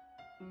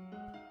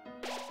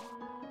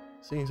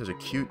 Seeing such a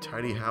cute,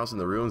 tidy house in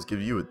the ruins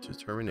gives you a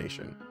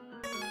determination.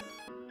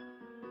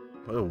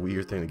 What a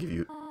weird thing to give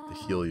you, to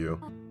heal you.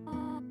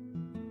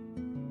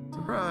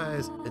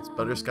 Surprise! It's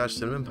butterscotch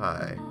cinnamon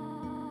pie.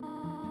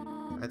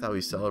 I thought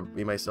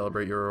we might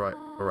celebrate your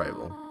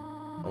arrival.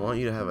 I want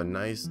you to have a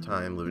nice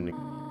time living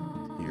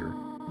here.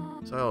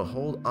 So I'll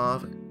hold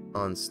off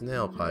on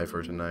snail pie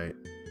for tonight.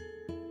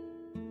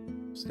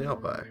 Snail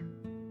pie.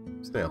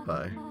 Snail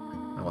pie.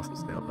 I want some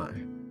snail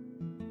pie.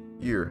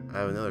 Here, I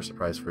have another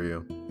surprise for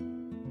you.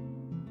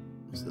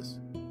 What's this?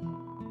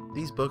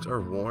 These books are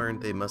worn.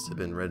 They must have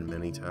been read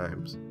many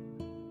times.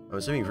 I'm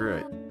assuming if you're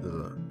at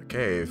a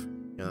cave,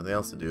 you have nothing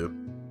else to do.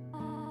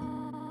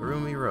 The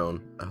room of your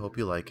own. I hope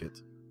you like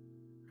it.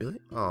 Really?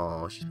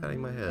 Aw, she's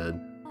patting my head.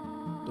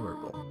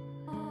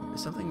 Adorable.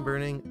 Is something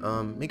burning?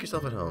 Make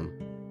yourself at home.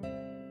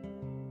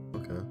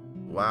 Okay.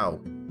 Wow.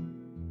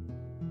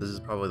 This is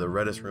probably the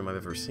reddest room I've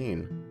ever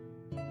seen.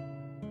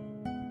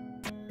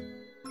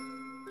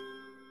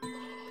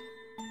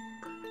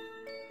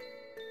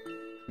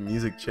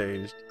 Music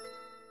changed.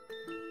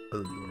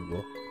 That's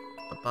adorable.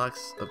 A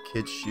box of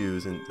kids'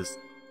 shoes and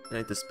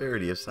a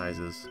disparity of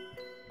sizes.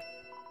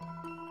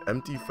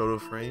 Empty photo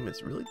frame.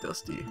 It's really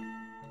dusty.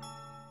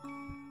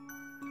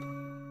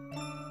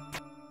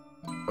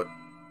 What?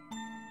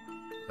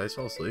 Did I just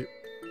fall asleep?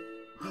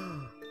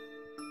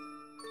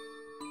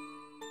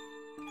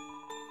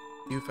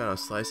 You found a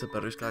slice of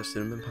butterscotch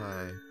cinnamon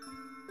pie.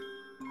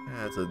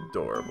 That's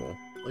adorable.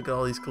 Look at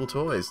all these cool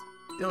toys.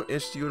 They don't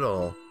itch you at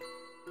all.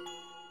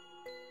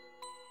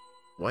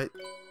 What?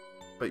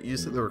 But you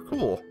said they were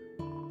cool.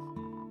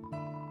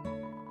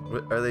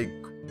 What, are they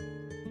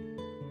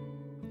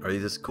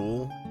just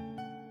cool?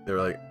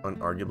 They're like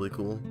unarguably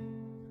cool.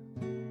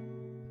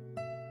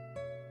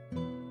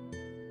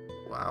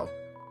 Wow.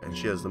 And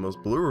she has the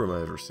most blue room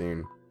I've ever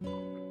seen.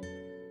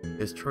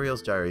 It's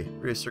Toriel's diary.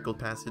 Read a circled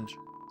passage.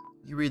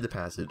 You read the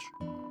passage.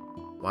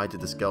 Why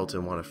did the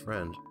skeleton want a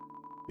friend?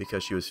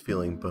 Because she was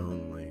feeling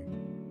lonely.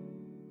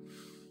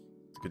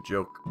 It's a good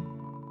joke.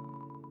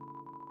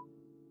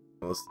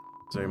 Well, is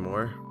there any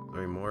more? Is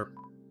there any more?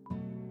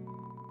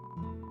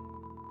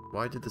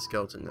 Why did the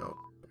skeleton know?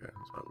 Okay, I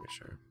just want to make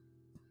sure.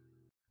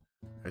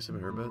 I sleep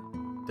in her bed?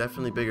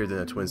 Definitely bigger than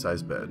a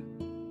twin-sized bed.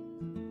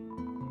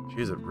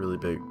 She's a really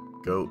big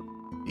goat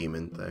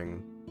demon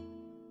thing.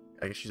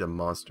 I guess she's a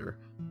monster.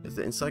 It's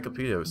the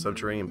encyclopedia of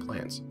subterranean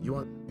plants. You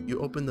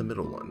open the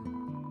middle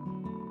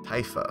one.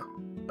 Typha,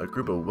 a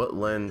group of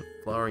wetland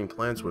flowering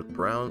plants with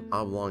brown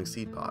oblong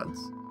seed pods.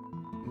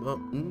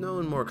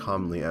 Known more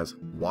commonly as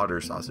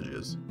water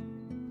sausages.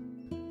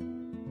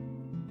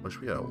 Wish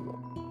we had a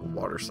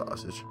water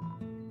sausage.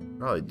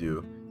 Probably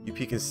do. You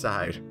peek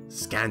inside.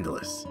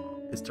 Scandalous.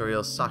 It's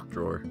Toriel's sock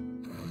drawer.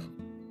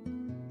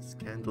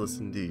 Scandalous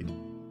indeed.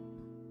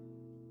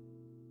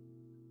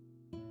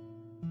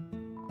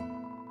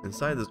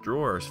 Inside this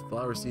drawer are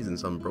flower seeds and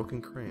some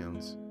broken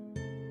crayons.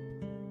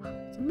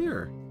 It's a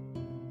mirror.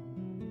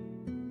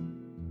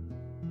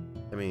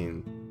 I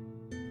mean...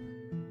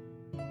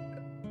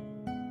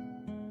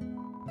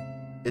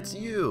 It's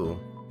you!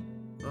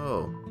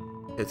 Oh,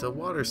 it's a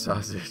water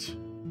sausage.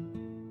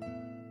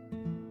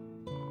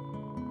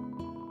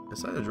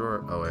 Inside the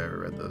drawer... Oh, I already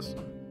read this.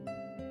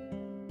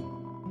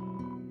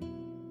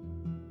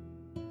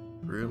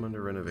 Room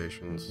under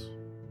renovations.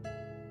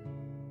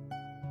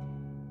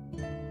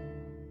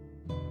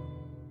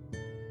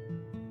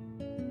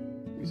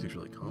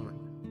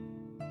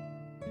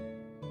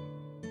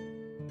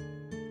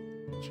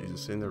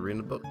 Jesus, sitting there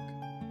reading a book.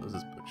 What does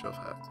this bookshelf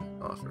have to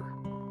offer?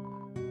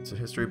 It's a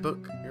history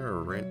book.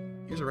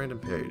 Here's a random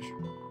page.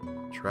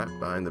 Trapped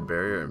behind the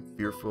barrier and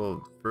fearful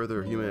of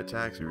further human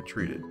attacks, we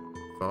retreated,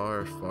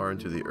 far, far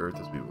into the earth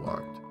as we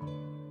walked,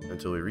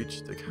 until we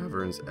reached the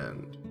cavern's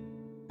end.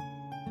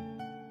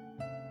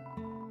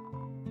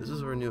 This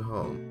is our new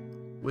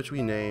home, which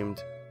we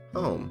named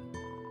Home.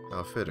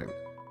 How fitting.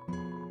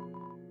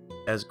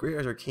 As great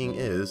as our king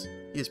is,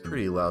 he is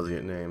pretty lousy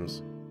at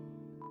names.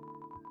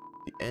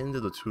 The end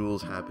of the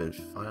tools have been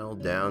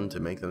filed down to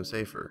make them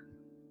safer.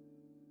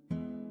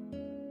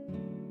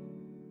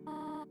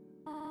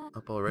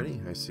 Up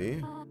already? I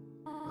see.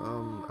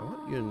 I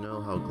want you to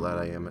know how glad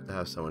I am to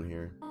have someone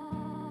here.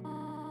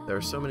 There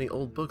are so many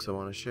old books I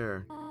want to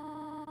share.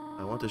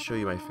 I want to show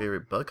you my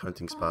favorite bug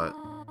hunting spot.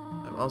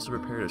 I've also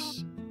prepared a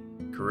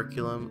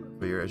curriculum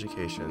for your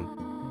education.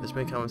 This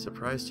may come as a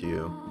surprise to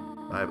you,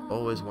 but I've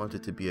always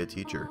wanted to be a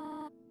teacher.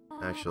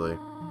 Actually,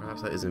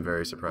 perhaps that isn't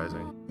very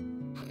surprising.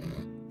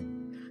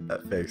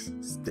 That face.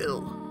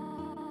 Still.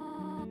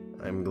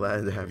 I'm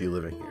glad to have you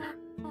living here.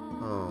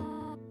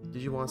 Oh,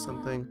 did you want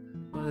something?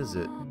 What is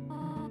it?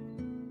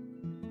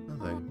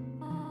 Nothing.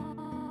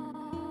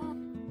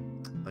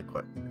 Like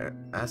what?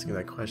 Asking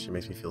that question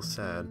makes me feel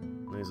sad.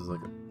 This is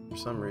like, for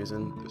some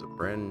reason, there's a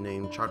brand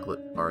name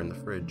chocolate bar in the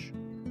fridge.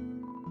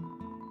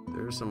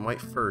 There's some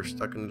white fur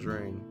stuck in the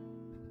drain.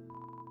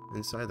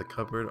 Inside the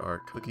cupboard are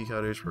cookie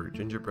cutters for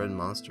gingerbread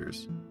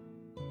monsters.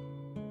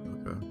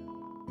 Okay.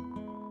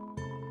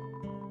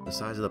 The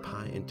size of the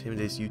pie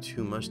intimidates you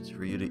too much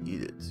for you to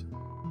eat it.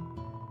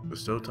 The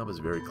stovetop is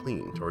very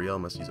clean. Toriel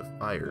must use a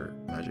fire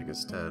magic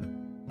instead.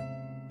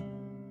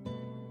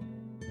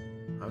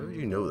 How would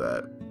you know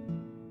that?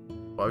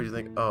 Why would you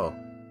think, oh,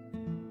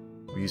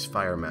 we use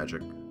fire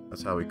magic.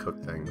 That's how we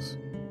cook things.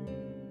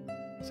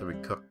 That's how we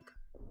cook.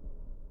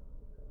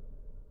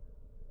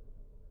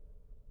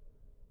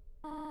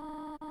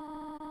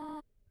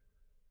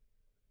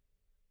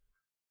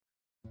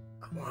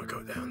 I want to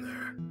go down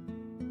there.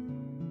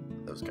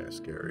 That was kind of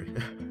scary.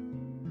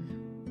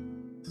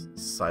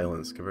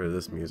 Silence compared to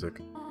this music.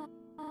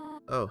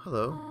 Oh,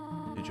 hello.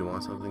 Did you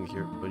want something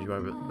here? Would you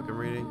want a book I'm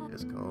reading?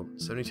 It's called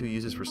 72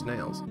 Uses for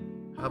Snails.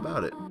 How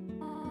about it?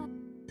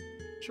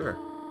 Sure.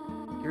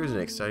 Here's an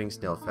exciting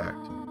snail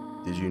fact.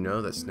 Did you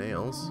know that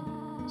snails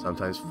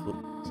sometimes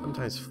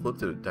flip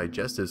the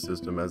digestive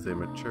system as they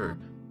mature?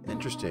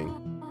 Interesting.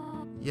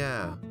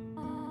 Yeah.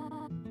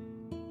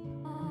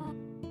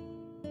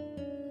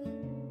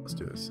 Let's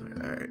do this.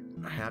 Alright.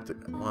 I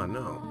want to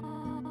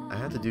know. I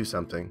have to do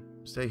something.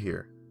 Stay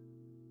here.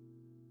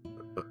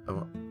 Where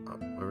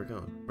are we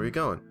going? Where are you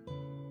going?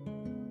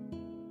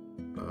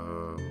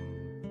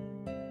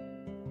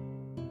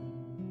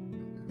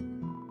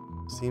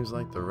 Seems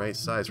like the right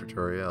size for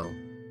Toriel.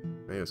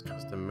 Maybe it was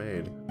custom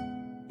made.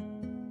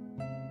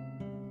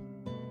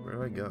 Where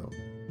do I go?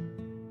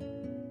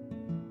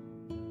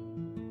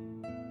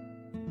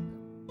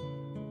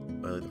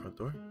 By the front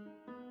door?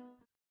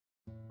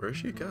 Where does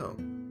she go?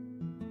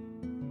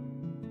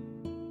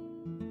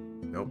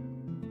 Nope.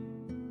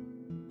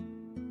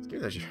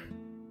 Scared that you.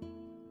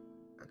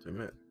 I have to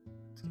admit,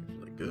 this game's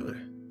really good.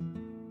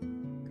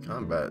 The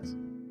combat,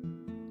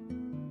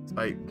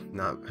 despite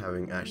not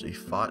having actually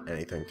fought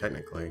anything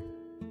technically.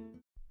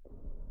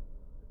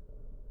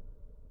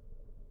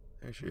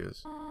 There she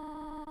is.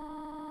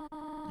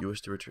 You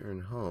wish to return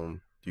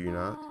home, do you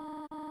not?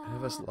 Ahead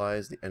of us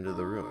lies the end of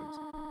the ruins,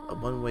 a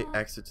one-way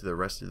exit to the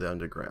rest of the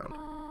underground.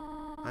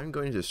 I'm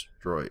going to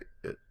destroy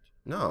it.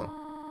 No.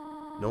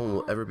 No one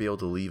will ever be able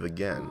to leave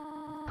again.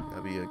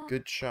 Now be a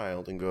good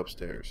child and go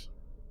upstairs.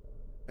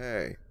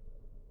 Hey.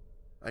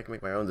 I can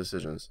make my own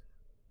decisions.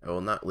 I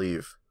will not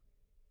leave.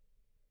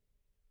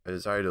 I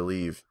desire to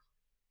leave.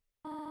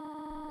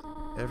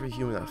 Every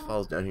human that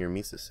falls down here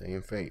meets the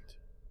same fate.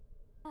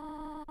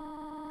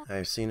 I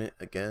have seen it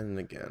again and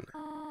again.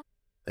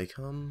 They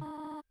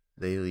come,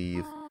 they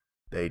leave,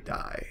 they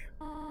die.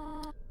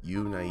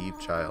 You naive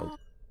child.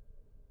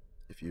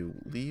 If you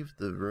leave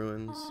the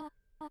ruins,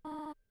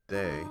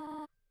 they,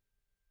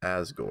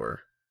 Asgore,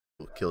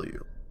 will kill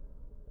you.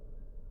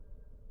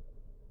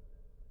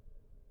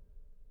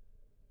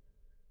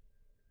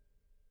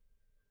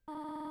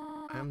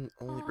 I am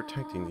only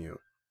protecting you.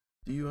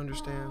 Do you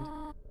understand?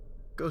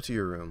 Go to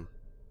your room.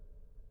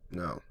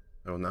 No,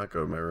 I will not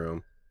go to my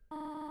room.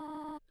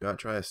 Do not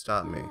try to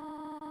stop me.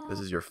 This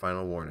is your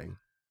final warning.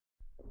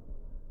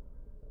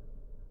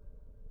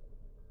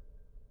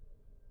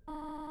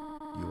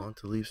 You want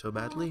to leave so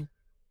badly?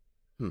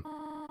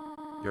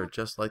 You're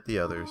just like the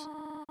others.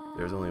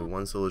 There's only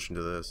one solution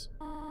to this.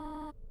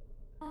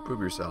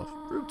 Prove yourself.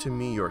 Prove to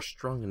me you're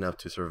strong enough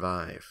to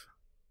survive.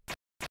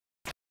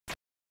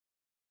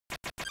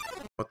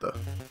 What the?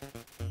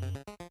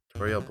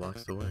 Toriel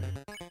blocks the way.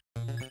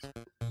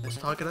 Let's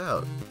talk it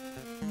out.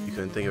 You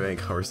couldn't think of any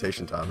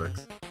conversation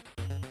topics.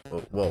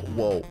 Whoa,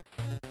 whoa.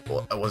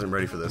 Well, I wasn't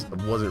ready for this.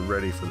 I wasn't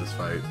ready for this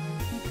fight.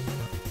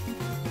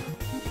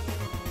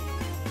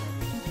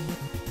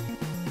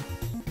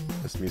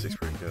 This music's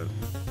pretty good.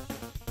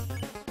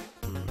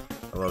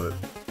 I love it.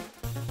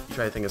 You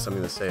try to think of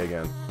something to say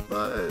again,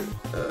 but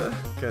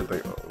can't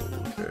think. Okay.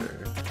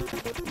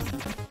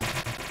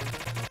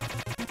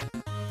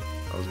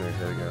 I was gonna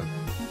hit again.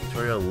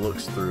 Victoria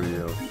looks through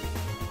you.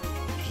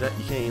 Jet,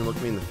 you can't even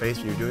look me in the face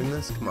when you're doing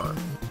this? Come on.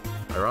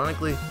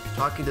 Ironically,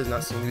 talking does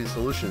not seem to be the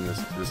solution to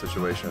this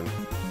situation.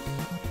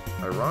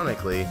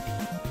 Ironically, I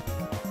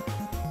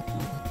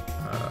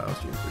was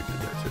doing pretty good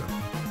there too.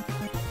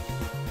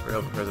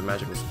 Victoria prepares a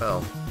magical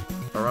spell.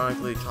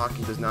 Ironically,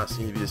 talking does not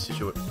seem to be the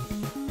situation.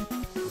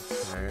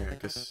 Okay, I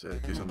guess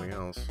do something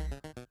else.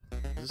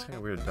 This is kind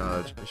of weird to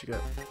dodge. What you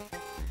got?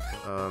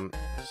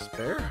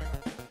 Spare?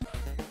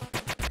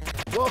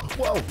 Whoa,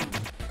 whoa!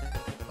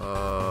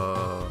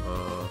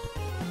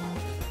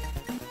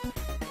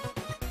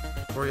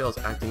 Toriel's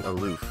acting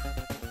aloof.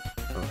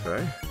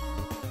 Okay.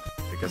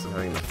 I guess I'm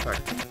having an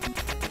effect.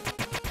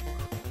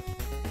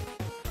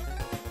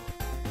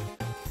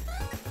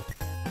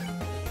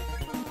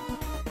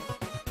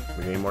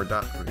 We're getting more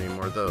we're getting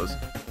more of those.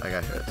 I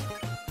got hit.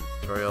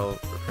 Toriel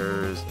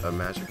prepares a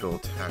magical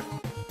attack.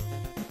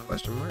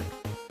 Question mark?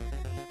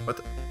 What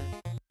the?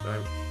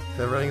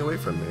 They're running away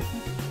from me.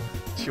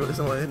 She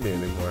doesn't want to hit me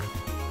anymore.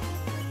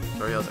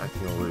 Toriel's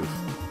acting aloof.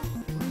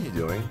 What are you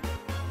doing?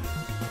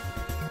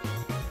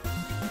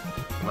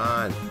 Come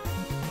on.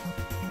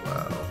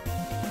 Wow.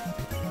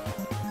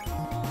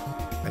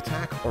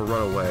 Attack or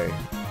run away?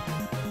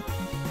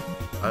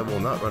 I will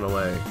not run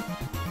away.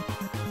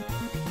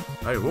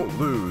 I won't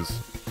lose.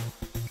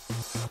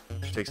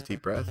 She takes a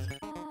deep breath.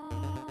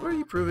 What are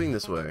you proving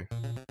this way?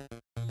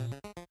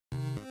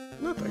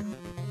 Nothing.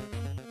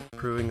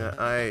 Proving that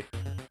I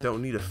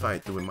don't need a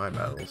fight to win my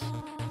battles.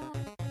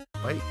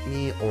 Fight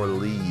me or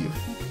leave.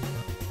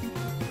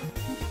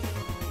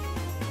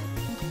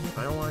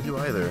 I don't want to do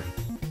either.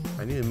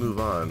 I need to move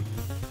on.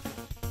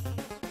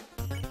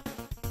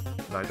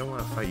 But I don't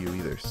want to fight you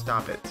either.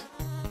 Stop it.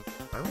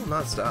 I will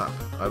not stop.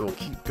 I will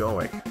keep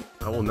going.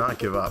 I will not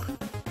give up.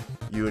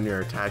 You and your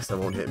attacks that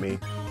won't hit me.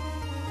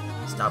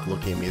 Stop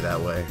looking at me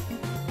that way.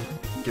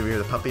 Give me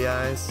the puppy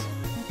eyes.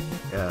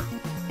 Yeah.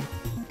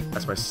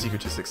 That's my secret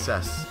to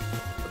success.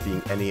 Of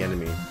being any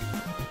enemy.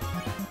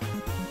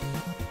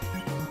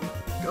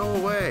 Go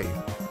away!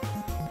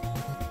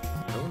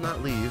 I will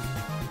not leave.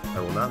 I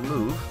will not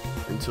move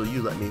until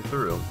you let me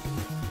through.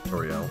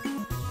 Toriel.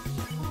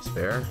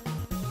 Spare?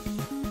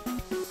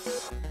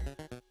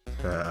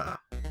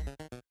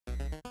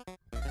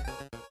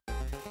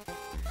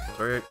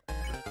 Toriel.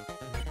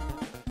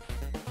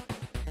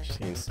 She's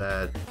getting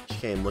sad. She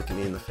can't even look at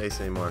me in the face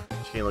anymore.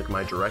 She can't look in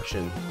my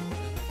direction.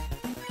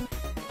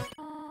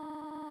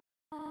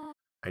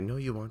 I know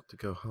you want to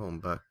go home,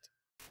 but...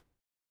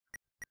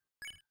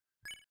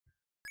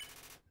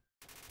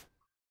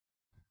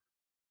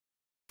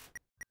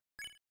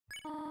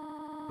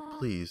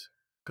 Please,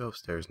 go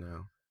upstairs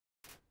now.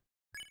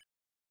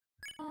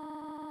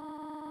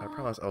 I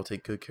promise I'll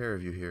take good care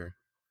of you here.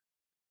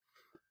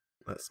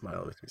 That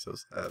smile makes me so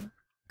sad.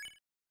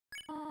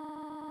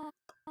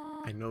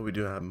 I know we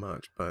do not have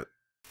much, but...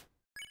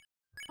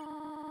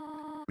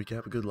 we can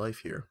have a good life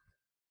here.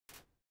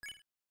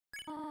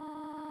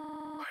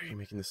 Why are you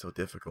making this so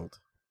difficult?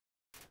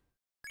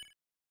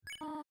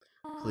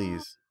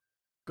 Please,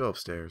 go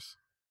upstairs.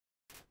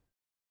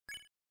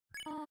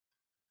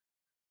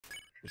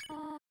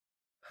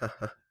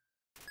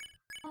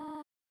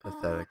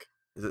 Pathetic.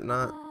 Is it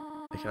not?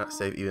 I cannot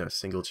save even a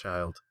single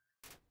child.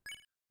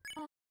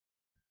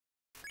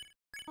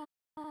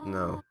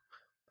 No.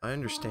 I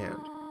understand.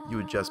 You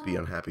would just be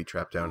unhappy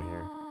trapped down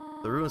here.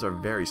 The ruins are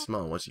very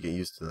small once you get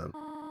used to them.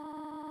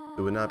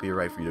 It would not be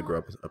right for you to grow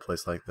up in a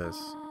place like this.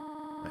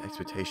 My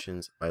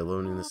expectations, my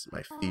loneliness,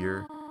 my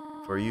fear.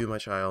 For you, my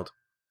child,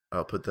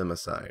 I'll put them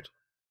aside.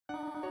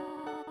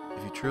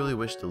 If you truly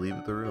wish to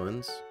leave the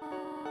ruins,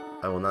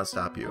 I will not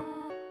stop you.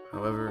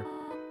 However,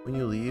 when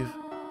you leave,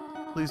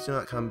 please do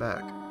not come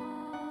back.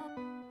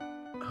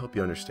 I hope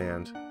you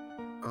understand.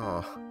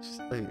 Oh, she's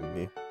leaving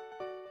me.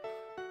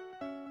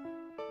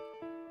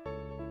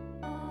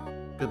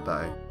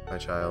 Goodbye, my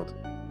child.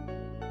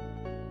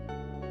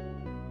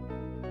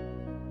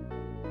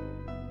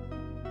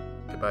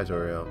 Goodbye,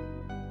 Toriel.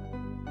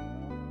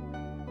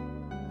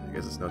 I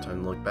guess it's no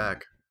time to look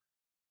back.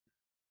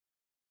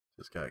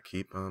 Just gotta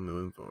keep on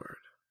moving forward.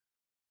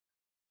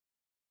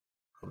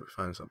 Hope we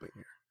find something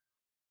here.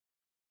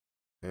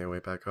 Anyway,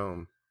 back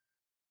home.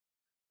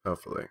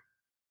 Hopefully.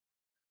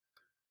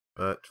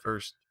 But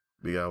first,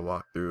 we gotta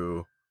walk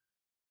through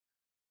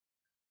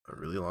a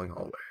really long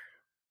hallway.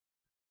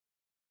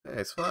 Hey,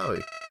 it's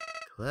Flowey.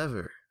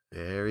 Clever.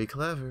 Very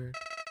clever.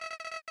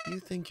 You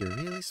think you're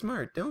really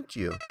smart, don't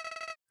you?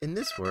 In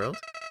this world,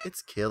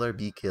 it's kill or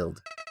be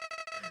killed.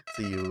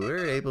 So you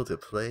were able to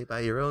play by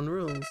your own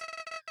rules.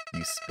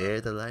 You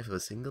spared the life of a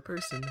single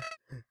person.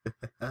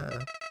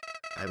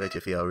 I bet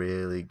you feel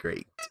really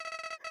great.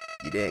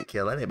 You didn't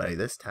kill anybody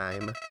this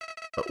time.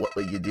 But what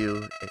will you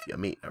do if you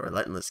meet a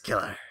relentless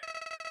killer?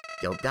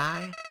 You'll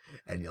die,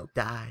 and you'll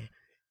die,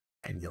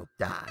 and you'll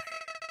die.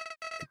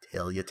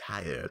 Until you're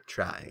tired of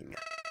trying.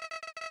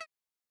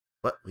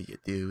 What will you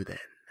do then?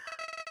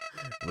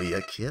 Will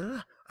you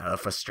kill Out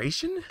of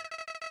frustration?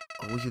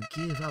 Or will you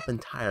give up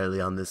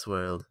entirely on this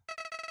world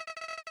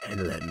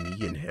and let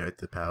me inherit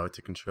the power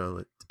to control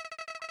it?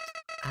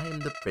 I am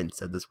the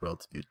prince of this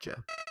world's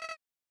future.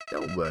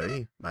 Don't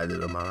worry, my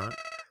little monarch.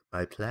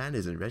 My plan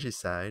isn't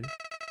regicide.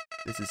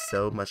 This is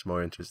so much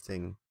more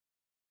interesting.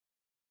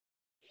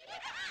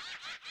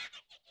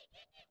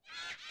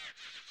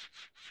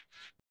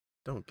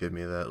 Don't give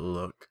me that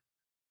look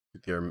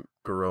with your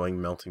growing,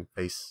 melting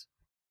face.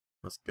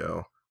 Let's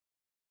go.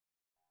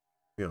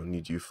 We don't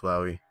need you,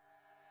 Flowey.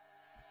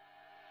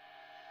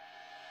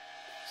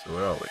 So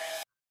where are we?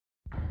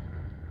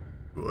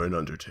 We're in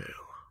Undertale.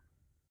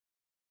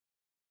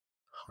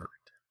 Heart.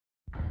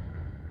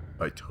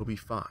 By Toby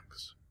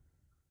Fox.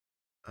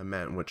 A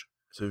man which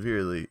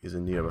severely is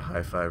in need of a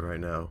high five right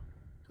now,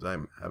 because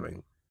I'm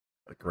having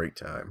a great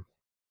time.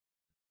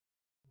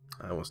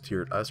 I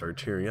started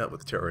tearing up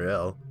with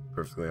Teriel,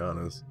 perfectly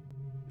honest.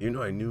 Even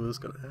though I knew it was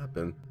gonna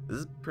happen. This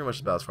is pretty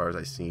much about as far as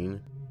I've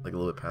seen, like a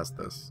little bit past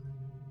this.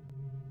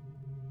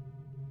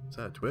 Is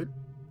that a twig?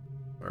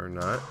 Or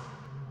not?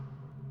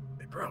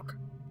 It broke.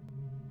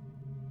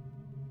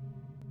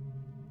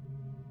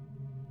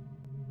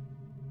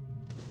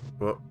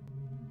 Well,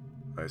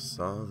 I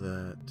saw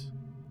that.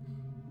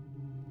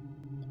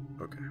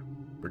 Okay,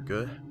 we're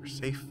good. We're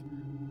safe.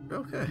 We're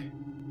okay.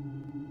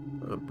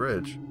 A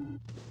bridge.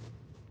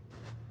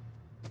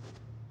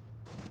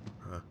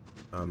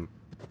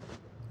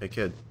 Hey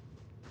kid,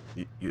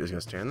 you just gonna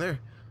stand there?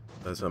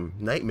 There's some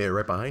nightmare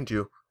right behind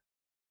you.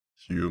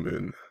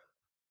 Human,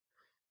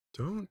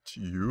 don't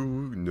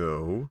you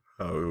know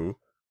how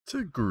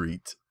to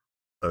greet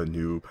a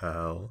new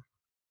pal?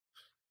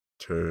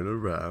 Turn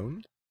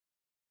around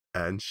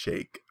and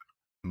shake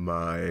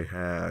my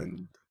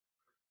hand.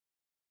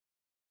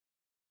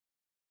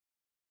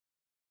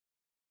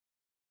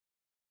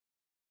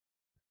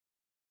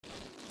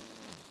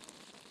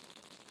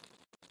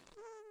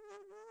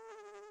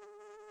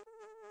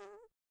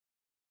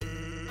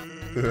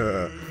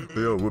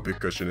 The old whoopee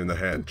cushion in the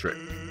hand trick.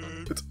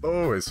 It's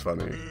always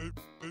funny.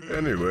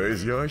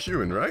 Anyways, you're a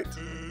human, right?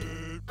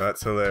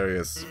 That's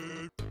hilarious.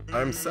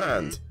 I'm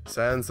Sans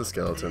the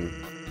skeleton.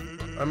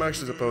 I'm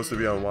actually supposed to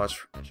be on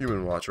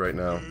human watch right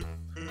now.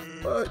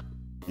 But,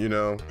 you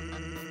know,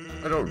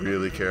 I don't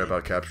really care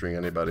about capturing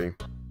anybody.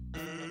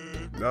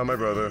 Now my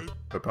brother,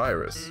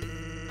 Papyrus.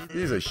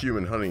 He's a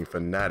human hunting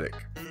fanatic.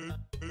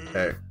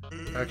 Hey,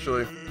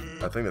 actually,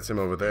 I think that's him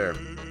over there.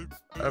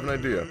 I have an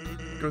idea.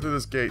 Go through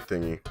this gate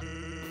thingy.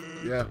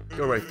 Yeah,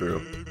 go right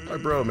through. My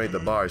bro made the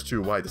bars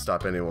too wide to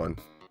stop anyone.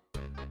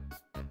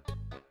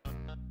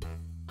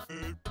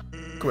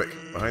 Quick,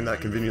 behind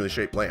that conveniently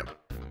shaped lamp.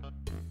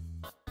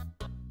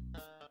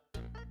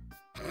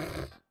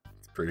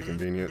 It's pretty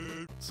convenient.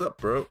 Sup,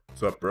 bro?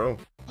 Sup, bro?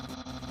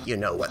 You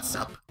know what's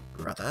up,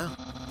 brother.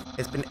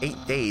 It's been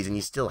 8 days and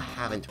you still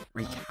haven't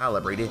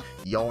recalibrated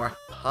your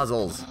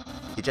puzzles.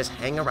 You just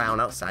hang around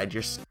outside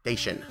your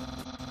station.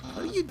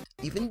 What are you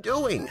even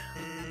doing?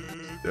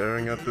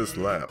 Staring at this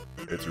lamp.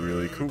 It's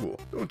really cool.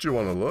 Don't you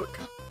want to look?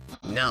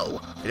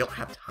 No, I don't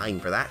have time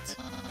for that.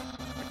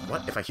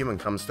 What if a human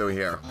comes through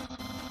here?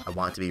 I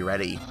want to be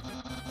ready.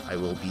 I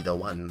will be the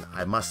one.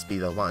 I must be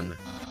the one.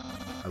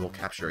 I will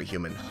capture a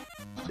human.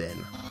 Then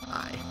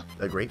I,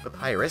 the great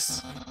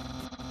Papyrus,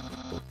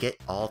 will get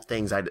all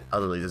things I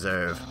utterly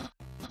deserve.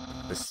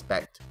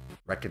 Respect,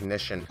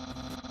 recognition.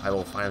 I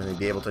will finally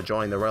be able to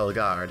join the Royal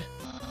Guard.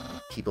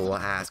 People will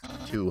ask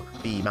to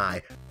be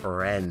my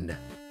friend.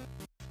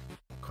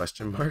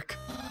 Question mark?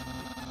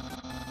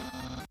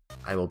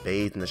 I will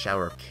bathe in the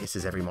shower of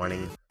kisses every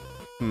morning.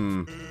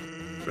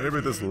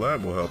 Maybe this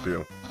lamp will help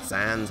you.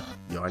 Sans,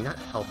 you're not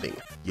helping,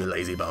 you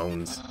lazy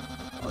bones.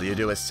 All you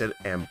do is sit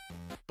and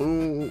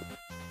boondoggle.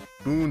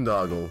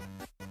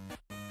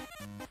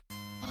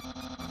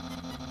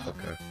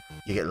 Okay.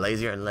 You get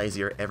lazier and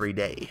lazier every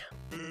day.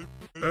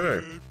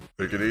 Hey,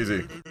 take it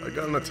easy. I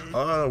got a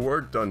ton of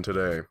work done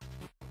today.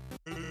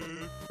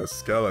 A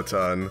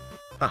skeleton.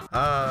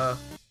 Haha.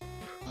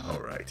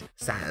 Alright,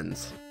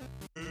 Sans.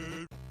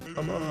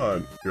 Come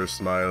on, you're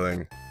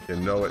smiling. You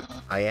know it.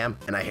 I am,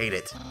 and I hate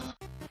it.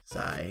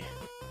 Sigh.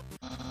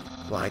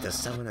 Why does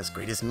someone as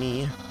great as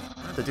me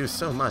have to do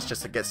so much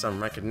just to get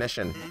some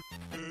recognition?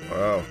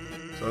 Wow,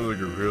 sounds like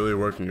you're really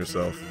working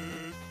yourself.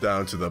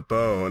 Down to the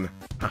bone.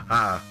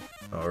 Haha.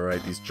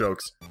 Alright, these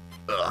jokes.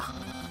 Ugh.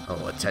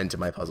 I'll attend to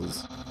my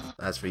puzzles.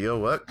 As for your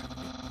work,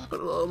 put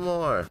a little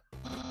more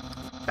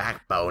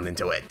backbone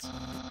into it.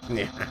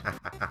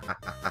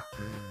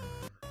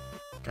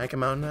 Can I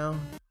come out now?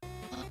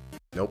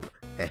 Nope.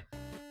 Okay.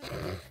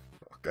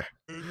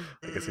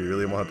 I guess he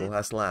really wanted the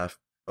last laugh.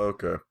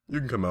 Okay, you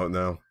can come out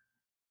now.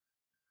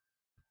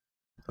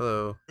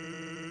 Hello.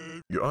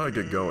 You ought to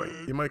get going.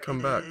 He might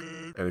come back.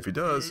 And if he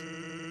does,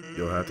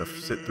 you'll have to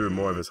sit through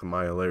more of his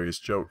hilarious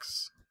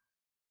jokes.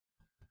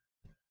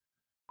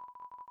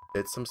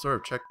 It's some sort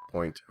of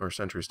checkpoint or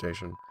sentry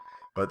station.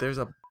 But there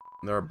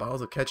are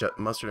bottles of ketchup,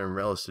 mustard, and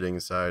relish sitting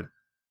inside.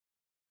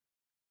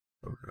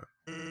 Okay.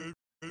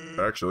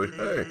 Actually,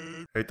 hey,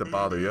 hate to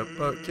bother you,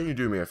 but can you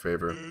do me a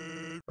favor?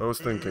 I was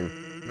thinking,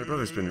 my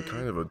brother's been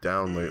kind of a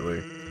down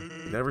lately.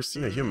 He's never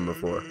seen a human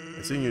before,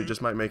 and seeing you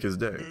just might make his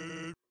day.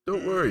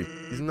 Don't worry,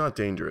 he's not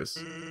dangerous.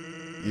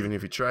 Even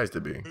if he tries to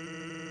be.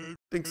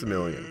 Thanks a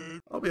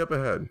million. I'll be up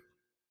ahead.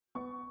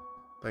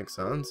 Thanks,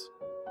 Sans.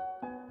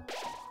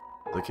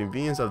 The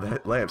convenience of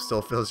that lamp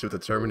still fills you with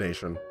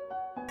determination.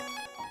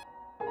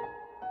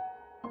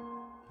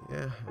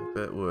 Yeah, I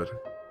bet it would.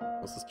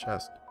 What's this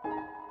chest?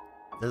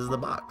 This is the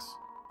box.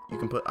 You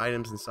can put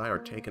items inside or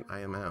take an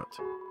item out.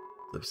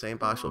 The same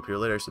box will appear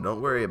later, so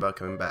don't worry about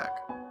coming back.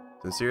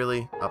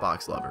 Sincerely, a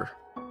box lover.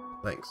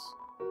 Thanks.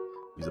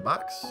 Use a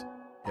box?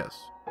 Yes.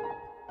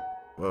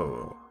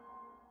 Whoa.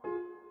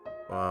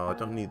 Wow, I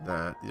don't need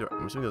that.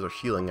 I'm assuming those are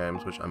healing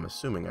items, which I'm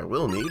assuming I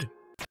will need.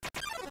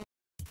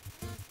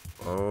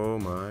 Oh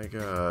my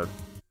god.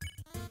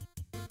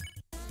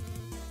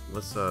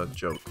 Let's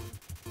joke.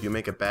 You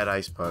make a bad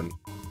ice pun.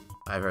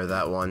 I've heard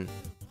that one.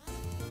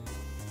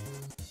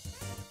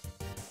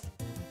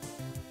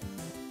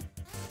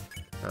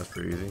 That's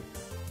pretty easy.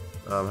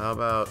 How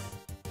about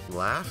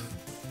laugh?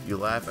 You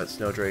laugh at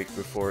Snowdrake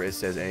before it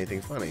says anything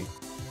funny.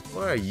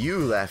 What are you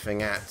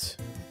laughing at?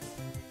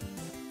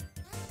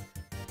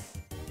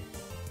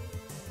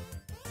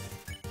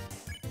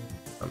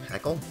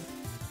 Heckle?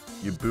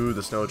 You boo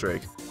the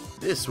Snowdrake.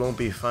 This won't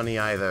be funny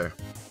either.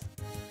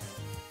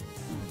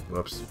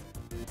 Whoops.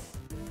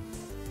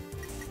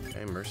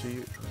 Okay,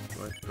 Mercy,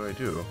 what do I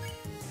do?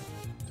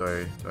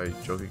 Do I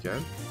joke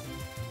again?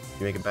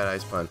 You make a bad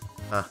ice pun.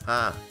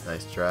 Haha,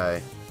 nice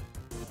try.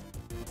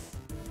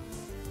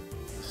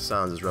 The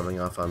sound is rubbing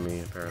off on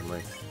me,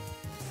 apparently.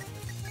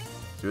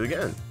 Do it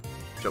again.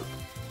 Joke.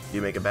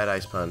 You make a bad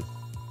ice pun.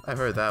 I've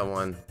heard that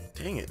one.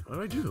 Dang it, what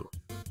do I do?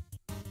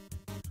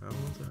 I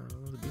want to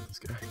beat this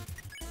guy.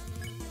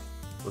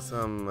 Let's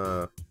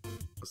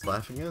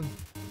laugh again.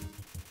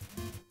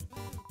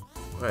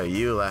 What are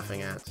you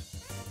laughing at?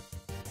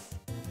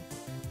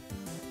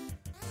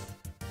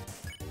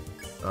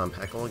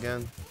 Heckle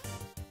again?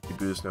 You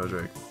boo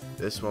Snowdrake.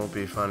 This won't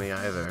be funny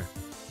either.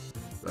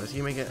 Does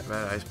he make it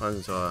bad ice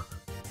puns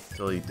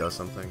until he does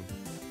something?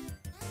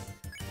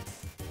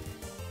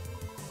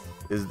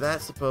 Is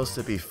that supposed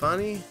to be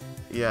funny?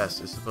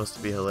 Yes, it's supposed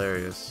to be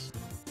hilarious.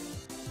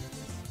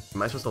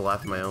 Am I supposed to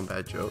laugh at my own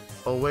bad joke?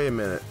 Oh, wait a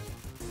minute.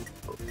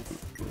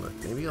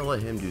 Maybe I'll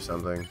let him do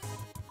something.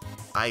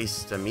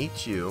 Ice to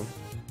meet you.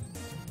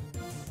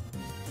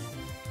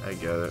 I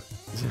get it.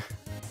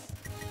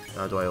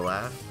 Now do I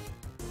laugh?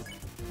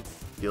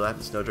 You laugh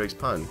at Snowdrake's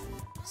pun.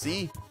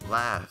 See?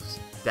 Laughs.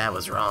 That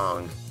was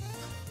wrong.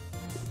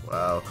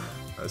 Wow,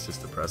 that's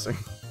just depressing.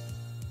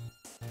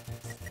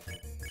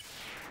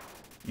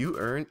 You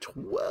earned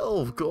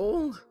 12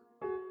 gold?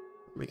 You're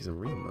making some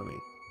real money.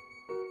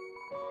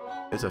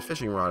 It's a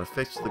fishing rod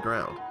affixed to the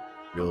ground.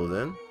 Reel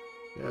it in?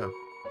 Yeah.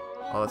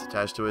 All that's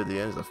attached to it at the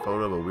end is a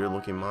photo of a weird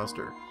looking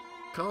monster.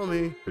 Call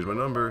me. Here's my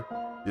number.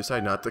 You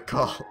decide not to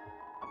call.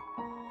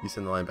 You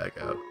send the line back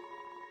out.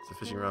 It's a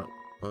fishing rod.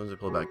 Why don't I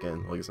pull it back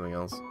in? I'll get something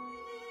else.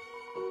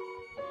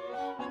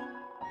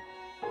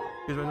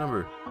 Here's my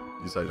number.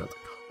 You decide not to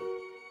call.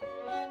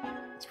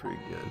 It's pretty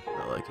good.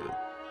 I like it.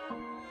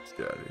 Let's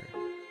get out of here.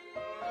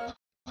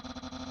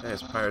 Hey,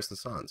 it's Papyrus and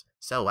Sans.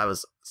 So, I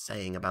was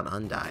saying about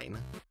Undyne.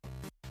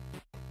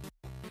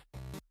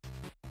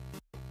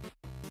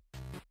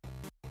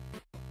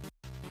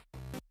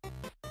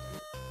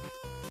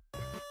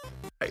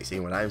 Are you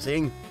seeing what I'm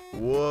seeing?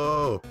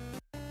 Whoa!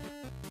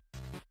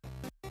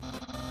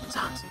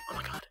 Sans, oh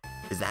my god.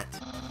 Is that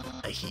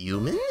a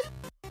human?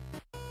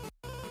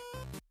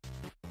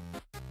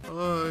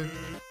 Hi.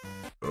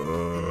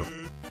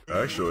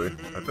 Actually,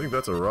 I think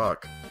that's a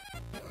rock.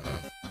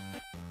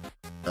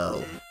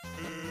 Oh.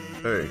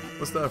 Hey,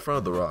 what's that in front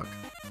of the rock?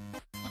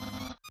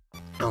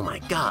 Oh my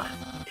god.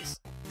 Is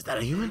that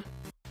a human?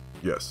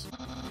 Yes.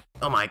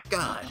 Oh my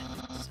god.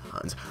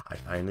 Sans, I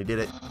finally did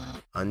it.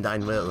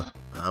 Undyne will.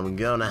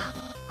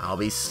 I'll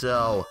be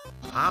so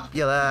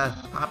popular.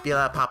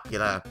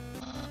 Popular.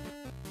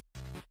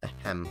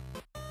 Ahem.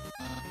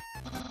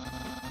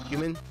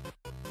 Human,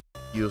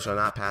 you shall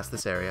not pass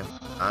this area.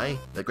 I,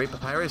 the Great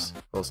Papyrus,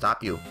 will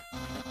stop you.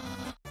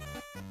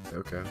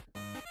 Okay.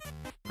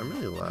 I'm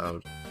really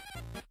loud.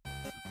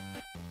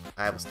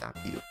 I will stop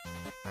you.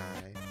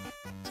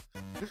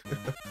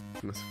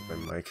 Mess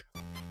with my mic.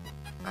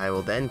 I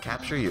will then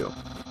capture you.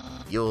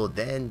 You'll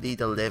then be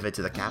delivered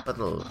to the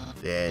capital.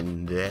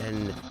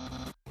 Then...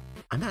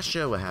 I'm not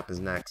sure what happens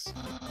next.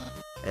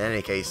 In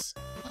any case,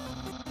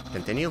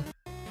 continue.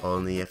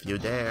 Only if you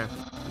dare.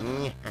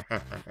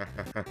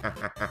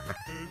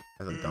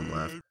 That's a dumb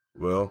laugh.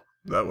 Well,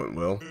 that went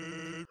well.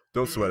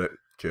 Don't sweat it,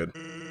 kid.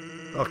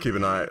 I'll keep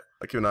an eye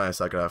and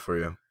suck it out for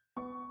you.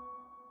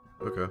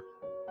 Okay.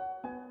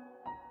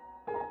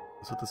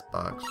 What's with this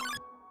box?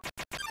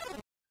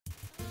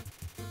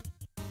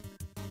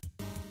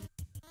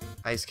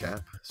 Ice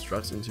cap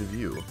struts into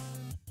view.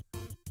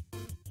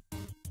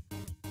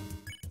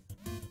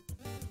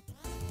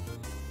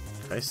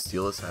 Can I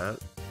steal this hat?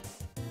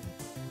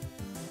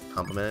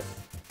 Compliment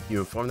it. You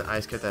inform the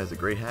ice cap that has a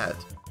great hat.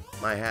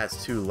 My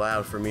hat's too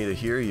loud for me to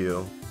hear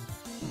you.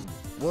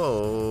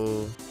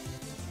 Whoa.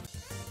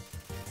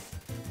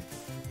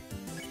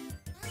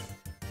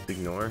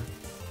 Ignore.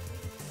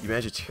 You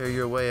managed to tear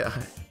your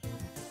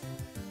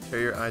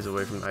eyes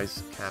away from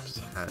Ice Cap's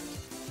hat.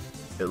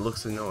 It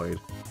looks annoyed.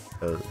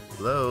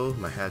 Hello,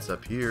 my hat's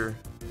up here.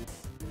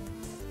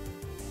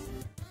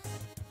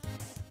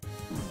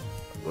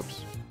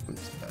 Whoops,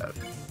 that's bad.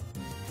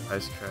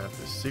 Ice Cap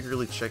is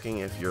secretly checking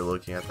if you're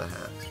looking at the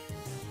hat.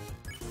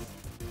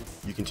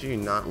 You continue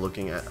not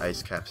looking at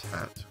Ice Cap's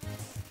hat.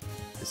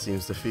 It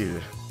seems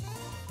defeated.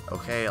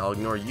 Okay, I'll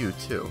ignore you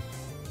too.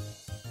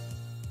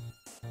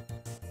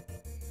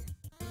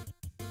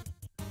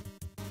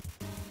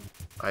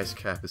 Ice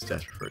Cap is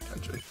desperate for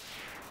attention.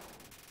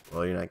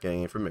 Well, you're not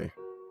getting it from me.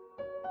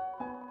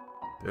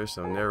 There's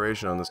some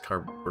narration on this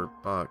cardboard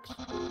box.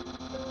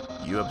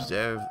 You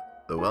observe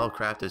the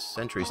well-crafted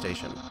sentry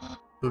station.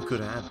 Who could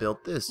have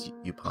built this,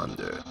 you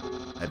ponder?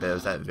 I bet it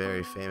was that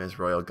very famous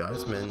royal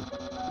guardsman.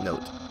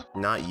 Note,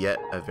 not yet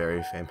a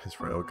very famous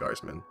royal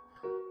guardsman.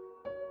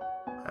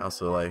 I'm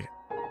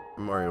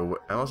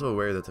also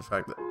aware that the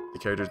fact that the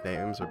characters'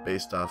 names are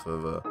based off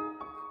of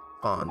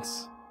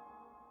fonts.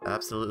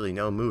 Absolutely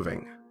no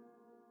moving.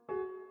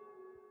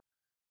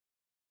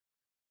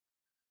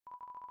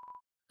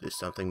 Did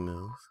something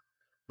move?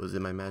 Was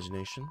it my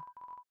imagination?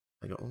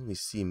 I can only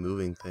see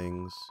moving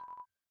things.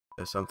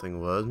 If something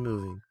was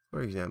moving,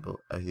 for example,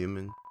 a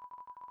human,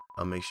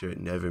 I'll make sure it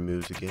never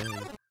moves again.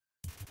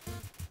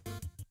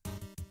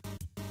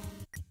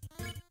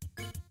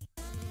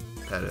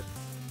 Pet it.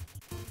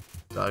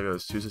 Doggo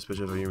is too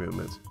suspicious of your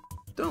movements.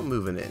 Don't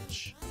move an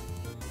inch.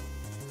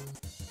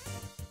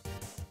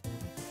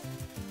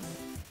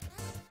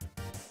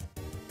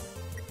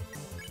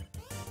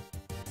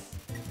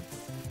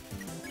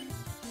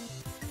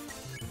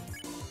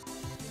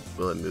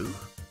 Will it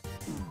move?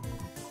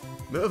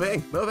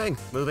 Moving! Moving!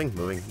 Moving!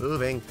 Moving!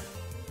 Moving!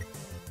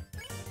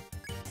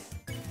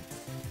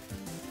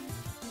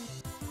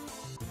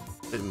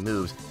 It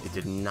moves. It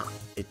did not.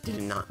 It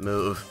did not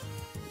move.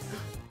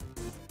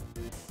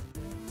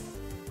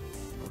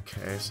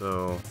 Okay,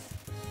 so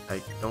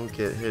I don't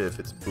get hit if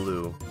it's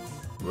blue.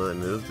 Will it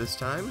move this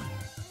time?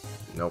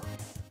 Nope.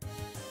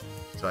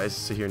 So I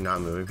just sit here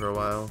not moving for a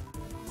while.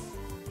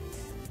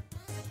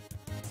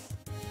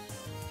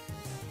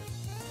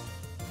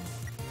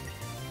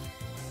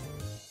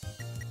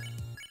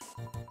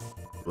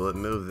 Will it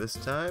move this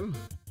time?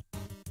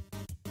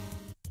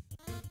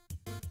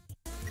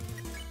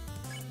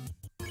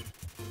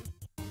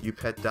 You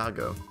pet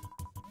Doggo.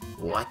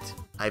 What?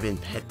 I've been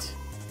pet.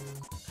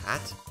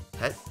 Pat?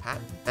 Pet? Pat?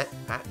 Pet?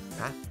 Pat?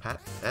 Pat? Pat?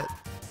 Pet?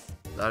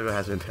 Doggo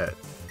has been pet.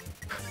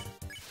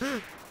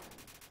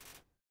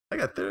 I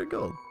got 30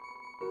 gold.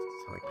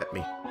 Something pet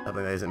me.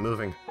 Nothing that isn't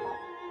moving.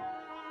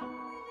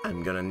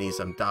 I'm gonna need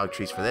some dog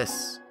treats for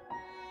this.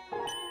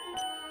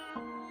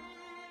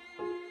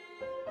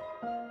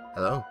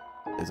 Hello?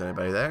 Is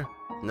anybody there?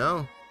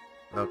 No?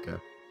 Okay.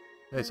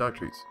 Hey, dog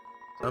treats.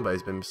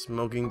 Somebody's been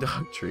smoking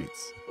dog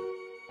treats.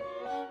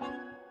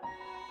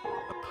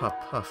 A puff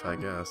puff, I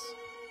guess.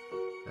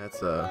 That's,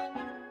 hey,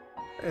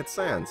 it's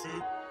Sans.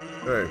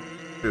 Hey,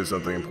 here's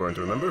something important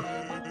to remember.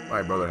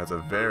 My brother has a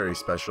very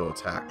special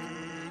attack.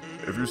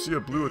 If you see a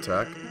blue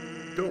attack,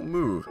 don't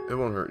move, it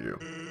won't hurt you.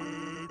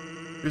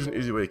 Here's an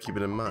easy way to keep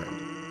it in mind.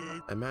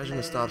 Imagine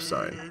a stop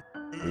sign.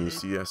 When you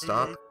see a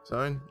stop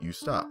sign, you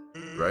stop,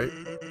 right?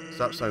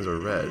 Stop signs are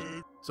red,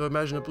 so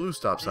imagine a blue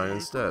stop sign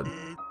instead.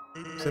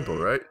 Simple,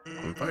 right?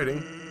 When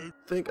fighting,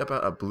 think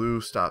about a blue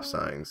stop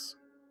signs.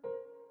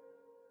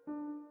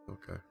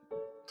 Okay.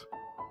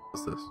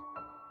 What's this?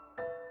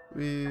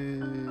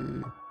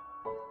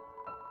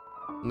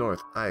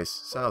 North, ice.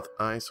 South,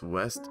 ice.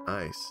 West,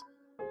 ice.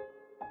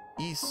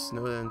 East,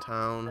 Snowden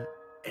Town,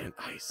 and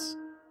ice.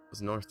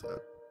 What's North then?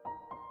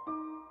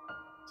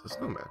 It's a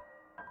snowman.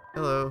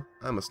 Hello,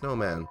 I'm a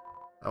snowman.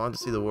 I want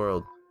to see the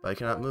world, but I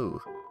cannot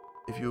move.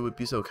 If you would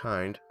be so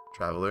kind,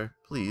 traveler,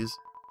 please,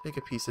 take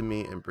a piece of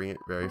me and bring it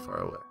very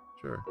far away.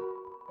 Sure.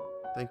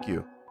 Thank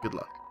you. Good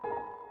luck.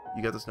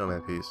 You got the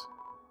snowman piece.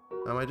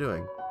 How am I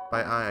doing?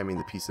 By I mean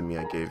the piece of me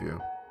I gave you.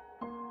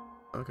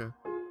 Okay.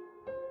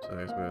 So I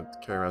guess I'm gonna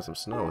carry around some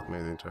snow with me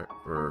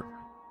for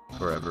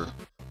forever.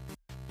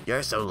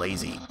 You're so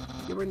lazy.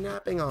 You were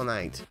napping all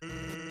night.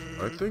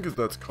 I think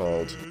that's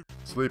called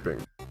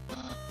sleeping.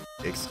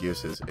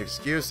 Excuses.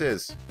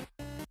 Excuses!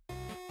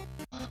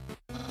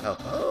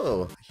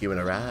 Oh, human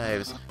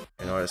arrives.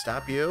 In order to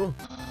stop you,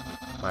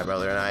 my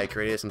brother and I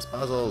created some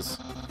puzzles.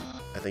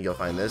 I think you'll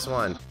find this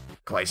one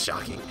quite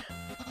shocking.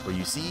 For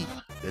you see,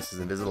 this is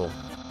invisible.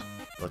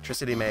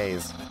 Electricity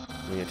maze.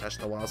 When you touch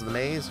the walls of the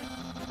maze,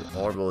 the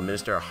orb will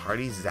administer a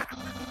hearty zap.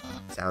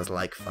 Sounds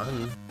like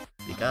fun,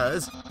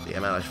 because the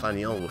amount of fun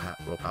you'll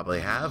probably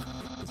have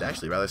is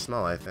actually rather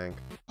small, I think.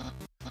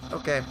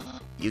 Okay,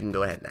 you can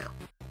go ahead now.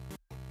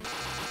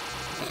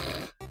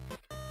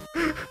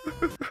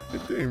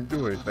 It didn't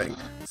do anything.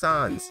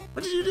 Sans,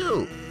 what did you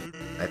do?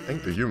 I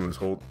think the humans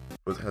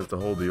has to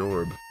hold the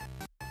orb.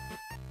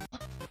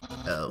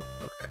 Oh,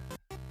 okay.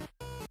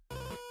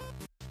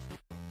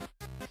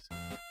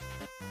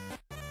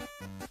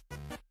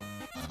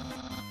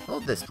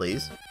 Hold this,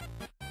 please.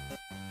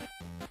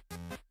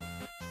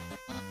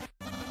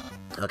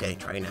 Okay,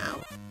 try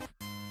now.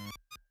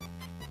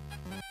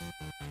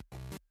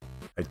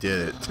 I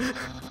did it.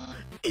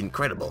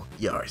 Incredible.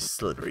 You're a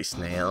slippery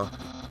snail.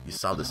 You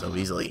solved it so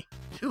easily.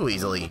 Too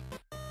easily.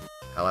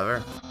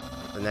 However,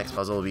 the next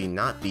puzzle will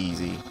not be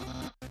easy.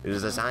 It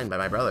is assigned by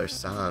my brother,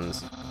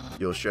 Sans.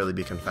 You'll surely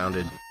be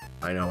confounded.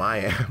 I know I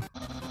am.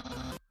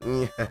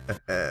 Did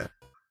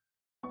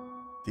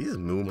he just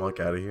moonwalk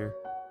out of here?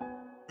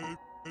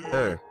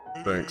 Hey,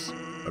 thanks.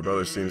 My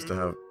brother seems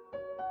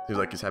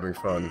like he's having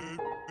fun.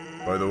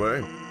 By the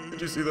way,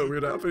 did you see that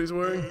weird outfit he's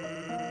wearing?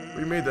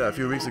 We made that a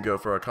few weeks ago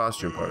for our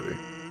costume party.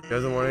 He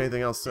hasn't worn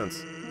anything else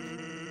since.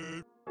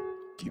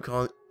 Keeps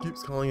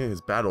calling it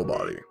his battle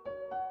body.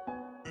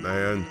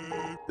 Man,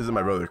 isn't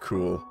my brother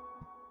cool?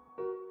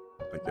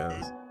 I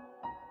guess.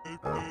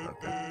 Oh,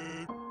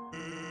 okay.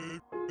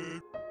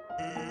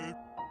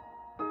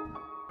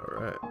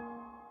 Alright.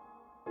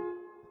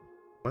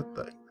 What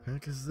the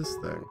heck is this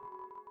thing?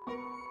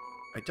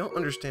 I don't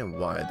understand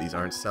why these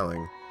aren't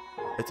selling.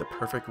 It's a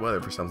perfect weather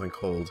for something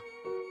cold.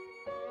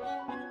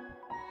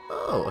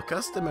 Oh, a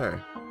customer!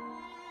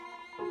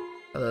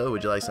 Hello,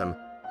 would you like some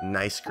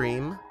nice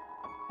cream?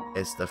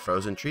 It's the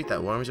frozen treat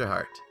that warms your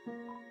heart.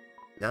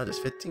 Now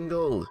just 15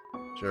 gold.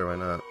 Sure, why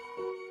not?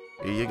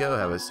 Here you go,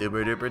 have a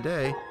super duper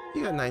day.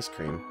 You got nice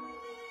cream.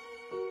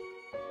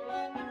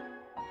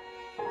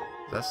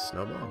 Is that a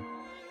snowball?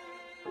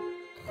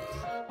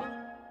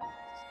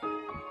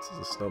 This is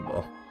a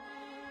snowball.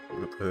 I'm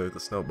gonna play with the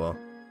snowball.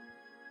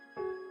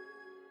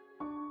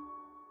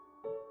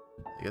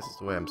 I guess it's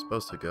the way I'm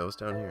supposed to go. It's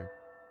down here.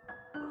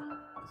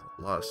 There's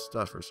a lot of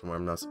stuff for somewhere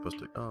I'm not supposed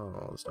to.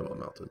 Oh, the snowball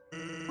melted.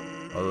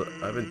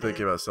 I've been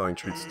thinking about selling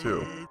treats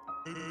too.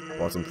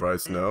 Want some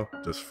fried snow?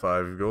 Just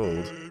 5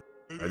 gold.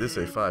 I did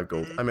say 5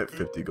 gold. I meant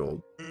 50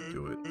 gold.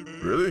 Do it.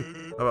 Really?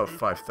 How about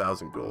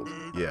 5,000 gold?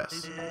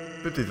 Yes.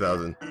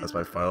 50,000. That's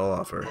my final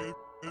offer.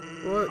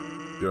 What?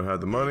 You don't have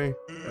the money?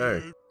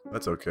 Hey,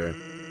 that's okay.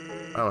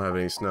 I don't have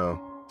any snow.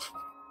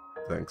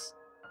 Thanks.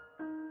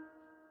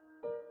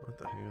 What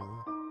the hell is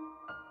that?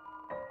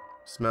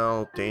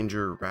 Smell,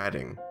 danger,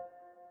 ratting.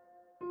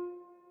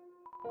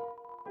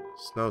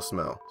 Snow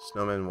smell.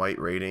 Snowman white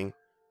rating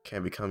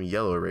can become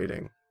yellow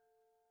rating.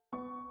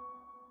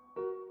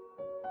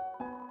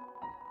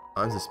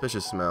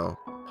 Unsuspicious smell.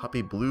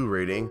 Puppy blue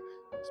rating.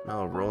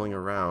 Smell rolling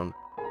around.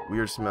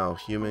 Weird smell.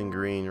 Human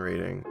green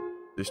rating.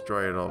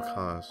 Destroy at all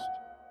cost.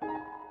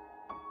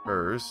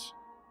 Hers.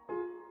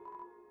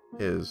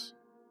 His.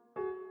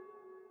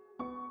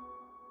 I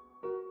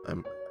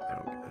don't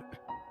get it.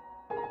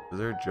 Is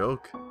there a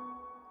joke? Are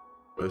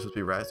there supposed to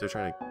be rats? They're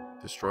trying to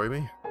destroy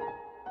me?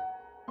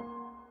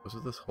 What's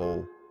with this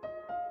hole?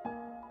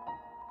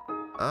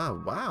 Ah,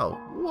 wow.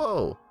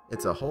 Whoa.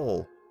 It's a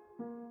hole.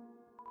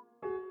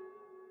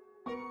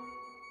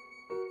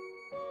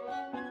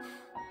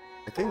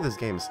 I think this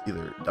game's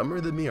either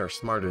dumber than me or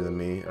smarter than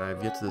me, and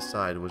I've yet to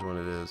decide which one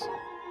it is.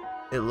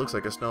 It looks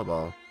like a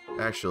snowball.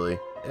 Actually,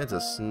 it's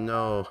a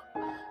snow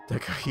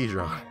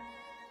decahedron.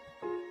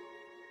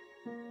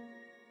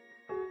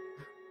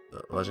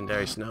 The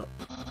legendary snow.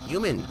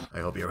 Human!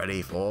 I hope you're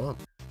ready for...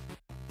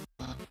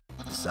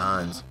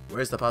 Sans,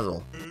 where's the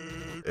puzzle?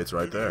 It's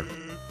right there.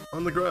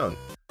 On the ground.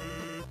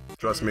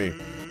 Trust me,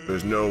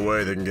 there's no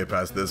way they can get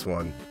past this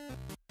one.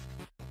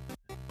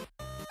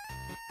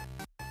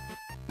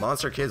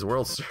 Monster Kids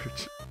World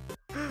Search.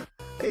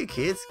 Hey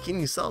kids, can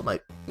you solve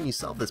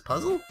this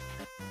puzzle?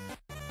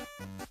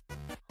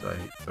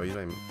 Do I use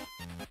my...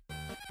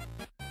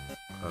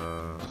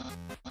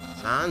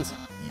 Sans?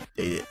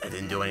 I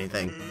didn't do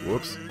anything.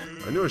 Whoops.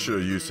 I knew I should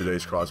have used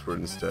today's crossword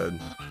instead.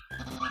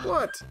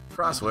 What?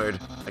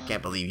 Crossword? I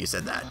can't believe you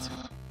said that.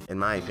 In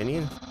my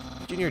opinion,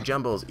 Junior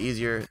Jumble is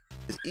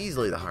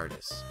easily the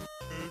hardest.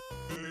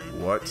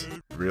 What?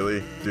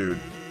 Really? Dude,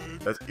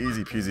 that's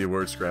easy peasy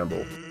word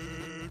scramble.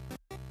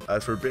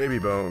 As for baby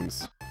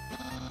bones...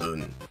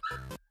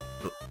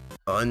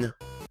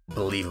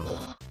 Unbelievable.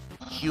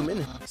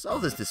 Human,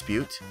 solve this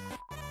dispute.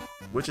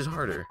 Which is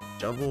harder?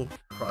 Jumble?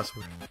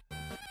 Crossword?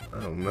 I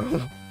don't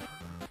know.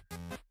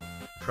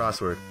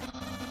 Crossword.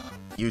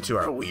 You two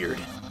are weird.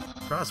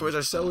 Crosswords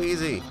are so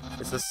easy.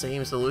 It's the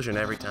same solution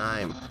every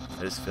time.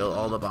 I just fill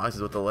all the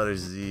boxes with the letter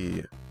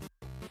Z.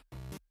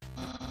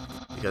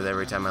 Because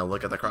every time I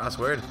look at the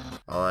crossword,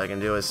 all I can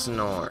do is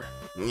snore.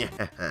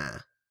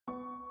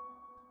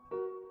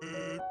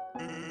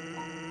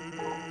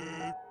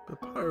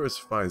 Papyrus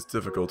finds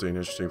difficulty in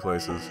interesting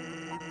places.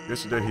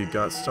 Yesterday he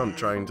got stumped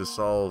trying to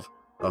solve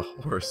a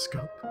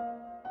horoscope.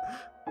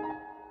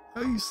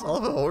 How do you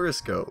solve a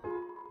horoscope?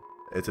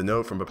 It's a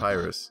note from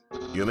Papyrus.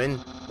 Human,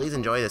 please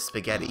enjoy this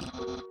spaghetti.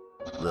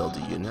 Little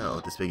do you know,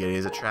 the spaghetti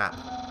is a trap,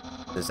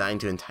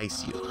 designed to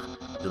entice you.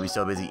 You'll be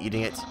so busy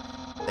eating it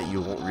that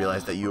you won't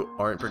realize that you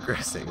aren't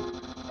progressing.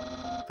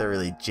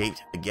 Thoroughly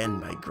japed again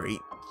by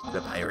great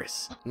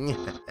Papyrus.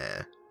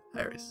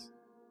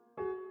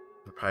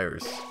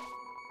 Papyrus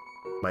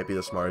might be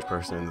the smartest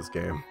person in this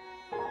game.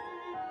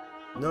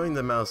 Knowing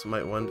the mouse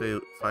might one day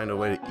find a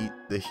way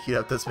to heat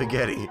up the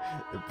spaghetti,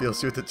 it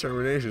feels with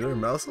determination. Is there a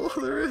mouse hole?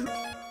 There is.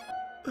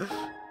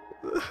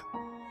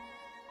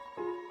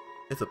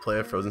 It's a plate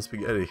of frozen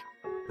spaghetti.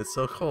 It's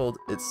so cold,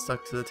 it's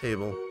stuck to the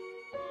table.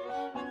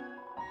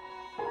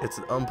 It's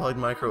an unplugged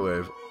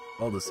microwave.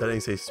 All the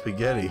settings say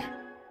spaghetti.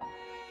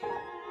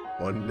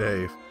 One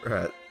day,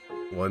 Rat,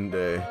 one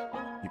day,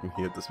 you can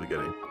heat up the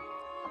spaghetti.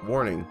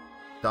 Warning,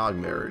 dog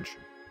marriage.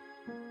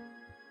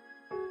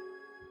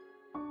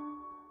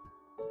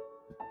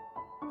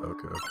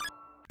 Okay.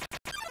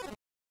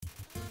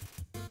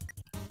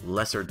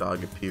 Lesser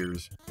dog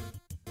appears.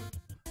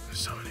 There's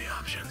so many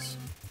options.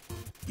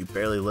 You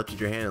barely lifted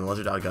your hand and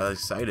lesser dog got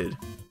excited.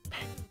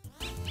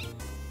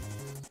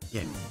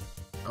 Yeah.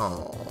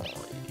 Oh,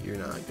 you're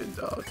not a good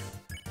dog.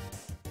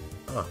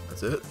 Oh,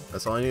 that's it?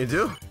 That's all I need to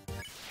do?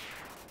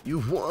 You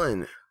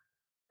won!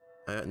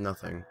 I got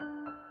nothing.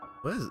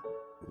 What is it?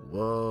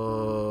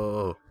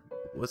 Whoa.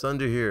 What's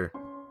under here? I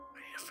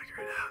need to figure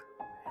it out.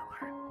 I need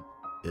to learn.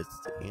 It's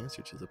the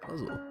answer to the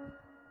puzzle.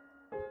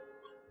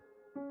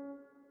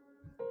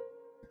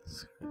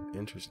 It's kind of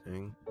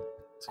interesting.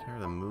 It's kind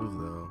of a move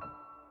though.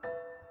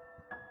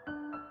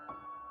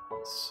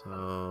 So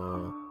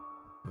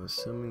I'm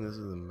assuming this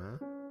is the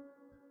map.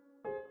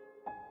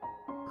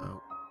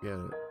 Oh,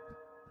 yeah.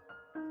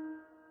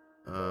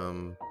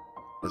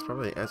 That's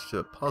probably the answer to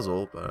a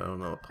puzzle, but I don't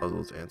know what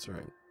puzzle it's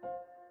answering.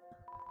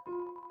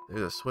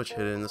 There's a switch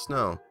hidden in the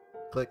snow.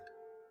 Click.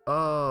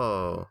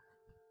 Oh.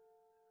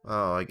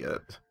 Oh, I get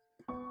it.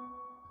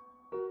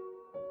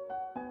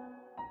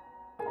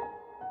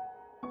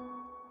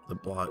 The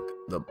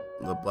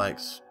black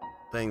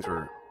things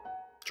were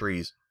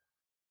trees.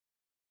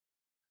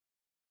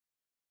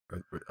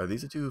 Are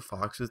these the two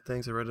foxes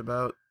things I read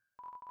about?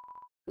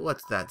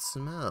 What's that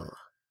smell?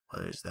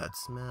 What is that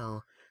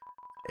smell?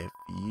 If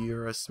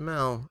you're a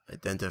smell,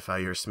 identify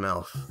your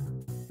smell.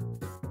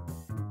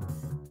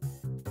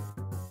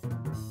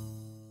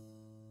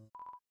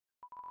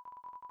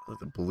 Like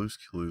the Blue's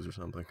Clues or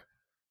something.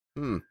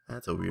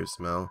 That's a weird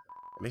smell.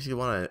 It makes you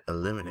want to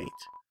eliminate.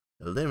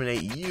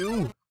 Eliminate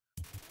you!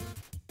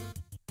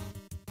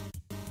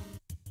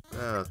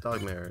 Ah, it's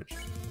dog marriage.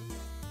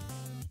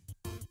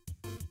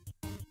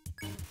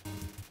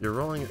 You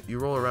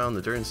roll around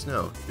the dirt and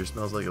snow. Your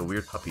smells like a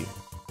weird puppy.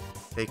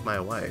 Take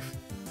my wife.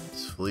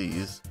 It's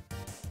fleas.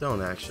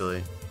 Don't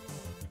actually.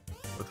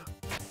 What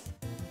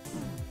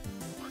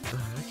the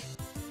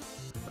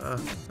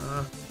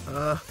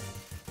heck?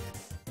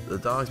 The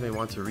dogs may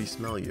want to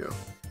re-smell you.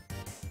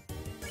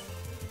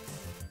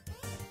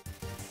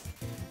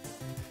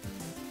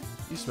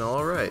 You smell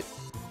alright.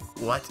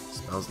 What?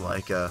 Smells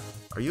like a...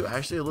 Are you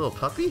actually a little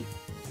puppy?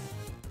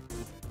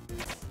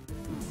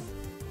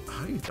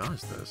 How do you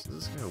dodge this? This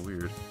is kind of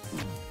weird.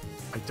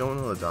 I don't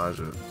know how to dodge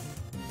it.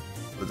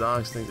 The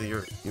dogs think that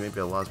you may be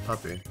a lost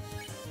puppy.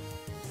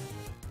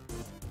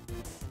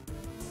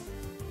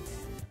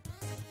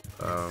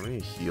 I need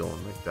to heal. I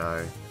might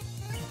die.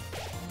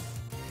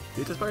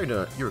 Dude, that's why you're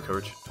doing it. You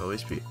recovered total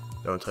HP.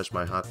 Don't touch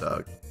my hot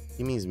dog.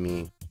 He means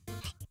me.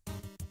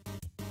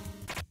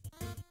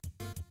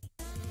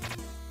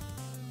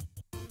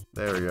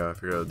 There we go. I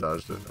figured out how to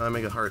dodge it. I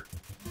make a heart.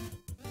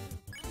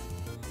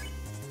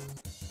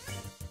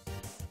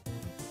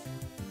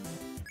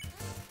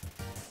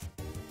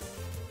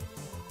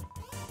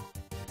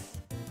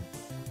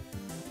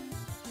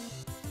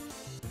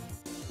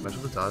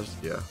 Imagine the dodge.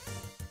 Yeah.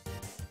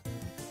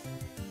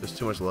 There's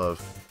too much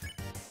love.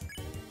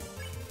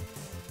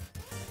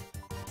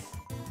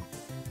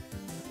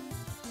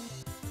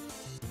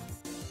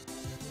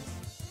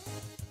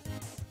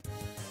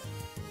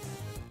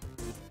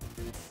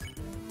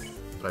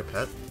 Did I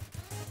pet?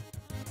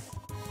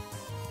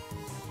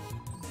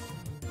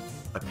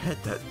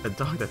 A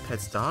dog that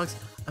pets dogs?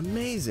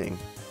 Amazing!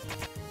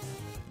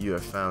 You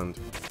have found.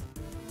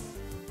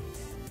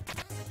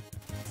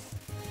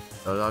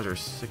 The dogs are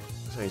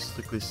saying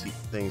slickly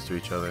things to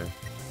each other.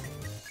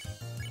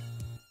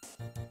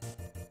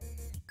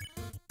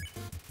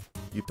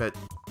 You pet.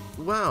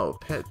 Wow,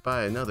 pet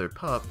by another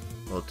pup.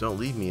 Well, don't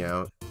leave me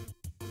out.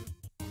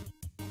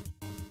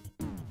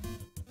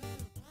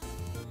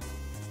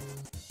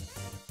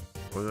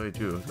 What do I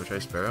do? Do I try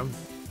to spare him?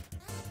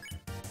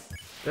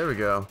 There we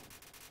go.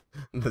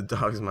 The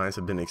dogs' minds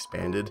have been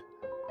expanded.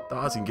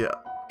 Dogs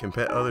can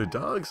pet other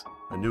dogs?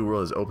 A new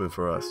world is open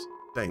for us.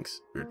 Thanks,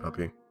 weird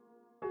puppy.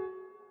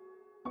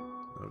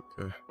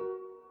 Okay.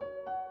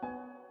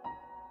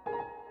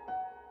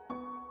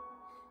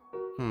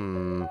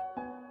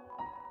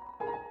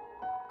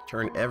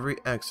 Turn every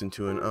X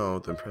into an O,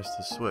 then press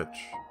the switch.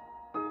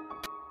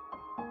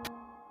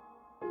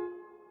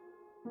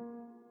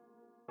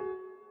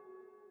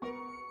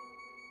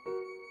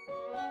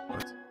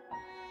 What?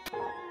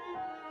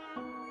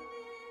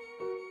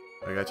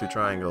 I got two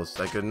triangles. Is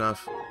that good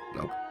enough?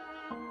 Nope.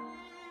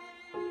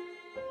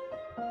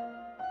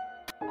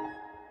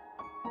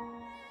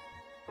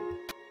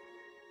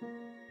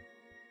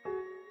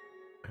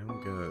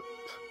 I'm good.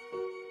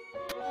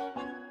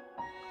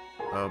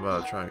 How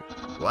about trying?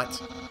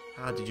 What?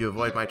 How did you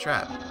avoid my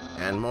trap?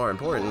 And more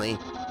importantly,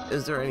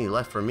 is there any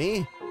left for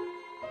me?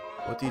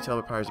 What do you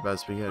tell Papyrus about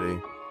spaghetti?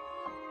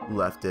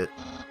 Left it.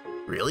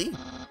 Really?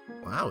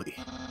 Wow,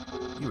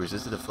 you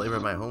resisted the flavor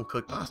of my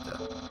home-cooked pasta,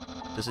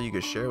 just so you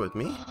could share it with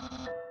me?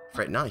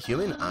 Fret not,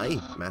 human.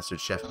 I, Master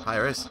Chef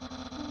Papyrus,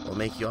 will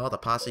make you all the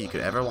pasta you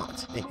could ever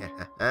want.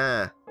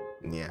 Yeah.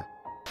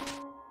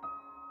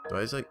 Do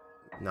I just, like,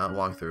 not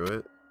walk through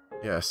it?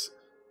 Yes.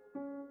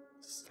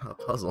 It's not a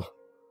puzzle.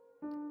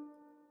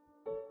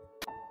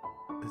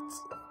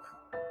 It's...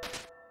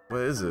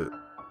 What is it?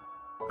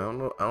 I don't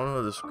know how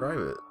to describe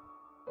it.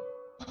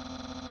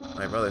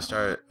 My brother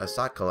started a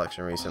sock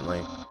collection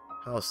recently.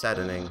 How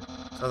saddening.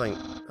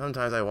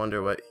 Sometimes I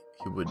wonder what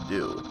he would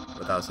do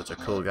without such a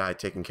cool guy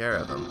taking care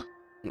of him.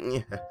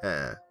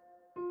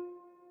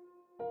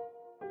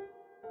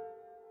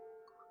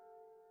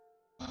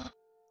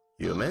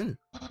 Human?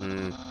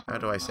 How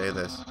do I say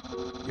this?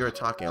 You were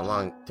taking a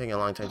long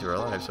time to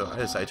arrive, so I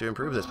decided to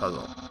improve this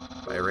puzzle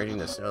by arranging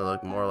the snow to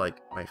look more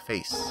like my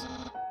face.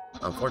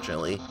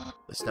 Unfortunately,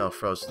 the snow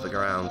froze to the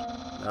ground.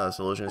 Now the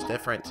solution is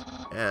different,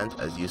 and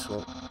as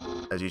usual,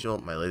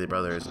 my lady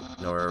brother is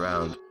nowhere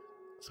around.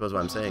 I suppose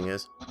what I'm saying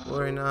is,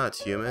 worry not,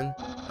 human.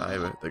 I,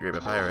 the great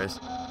Papyrus,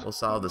 will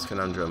solve this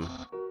conundrum.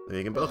 Then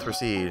you can both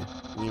proceed.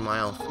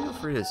 Meanwhile, feel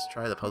free to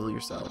try the puzzle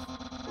yourself.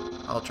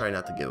 I'll try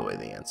not to give away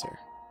the answer.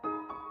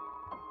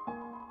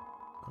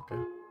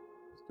 Okay,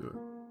 let's do it.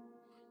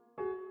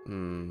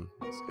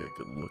 Let's get a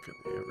good look at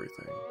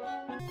everything.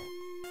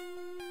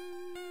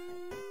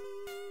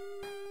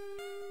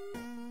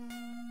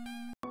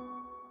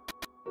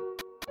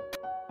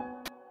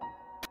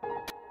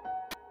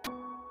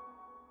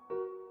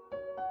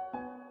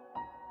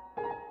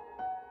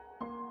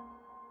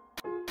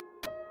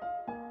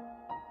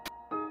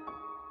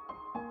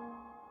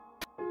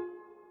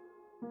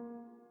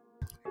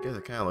 I guess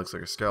it kind of looks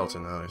like a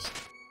skeleton now.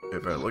 I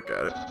better look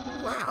at it.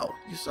 Wow,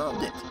 you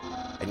solved it!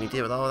 And you did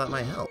it with all without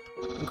my help.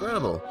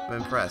 Incredible! I'm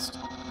impressed.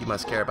 You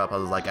must care about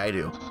puzzles like I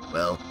do.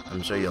 Well,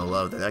 I'm sure you'll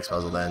love the next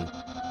puzzle then.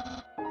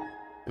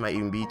 It might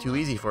even be too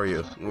easy for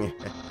you.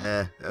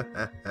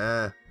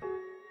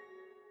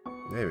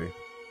 Maybe.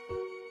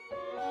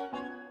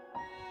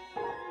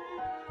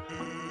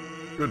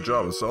 Good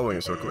job of solving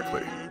it so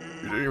quickly.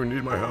 You didn't even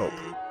need my help.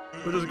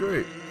 Which is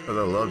great, because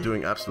I love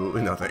doing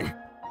absolutely nothing.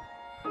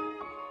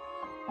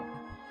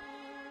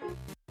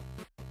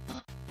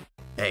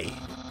 Hey,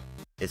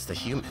 it's the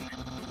human.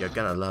 You're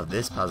gonna love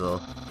this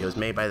puzzle. It was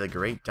made by the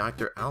great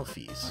Dr.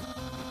 Alphys.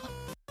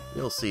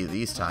 You'll see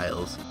these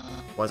tiles.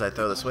 Once I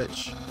throw the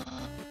switch,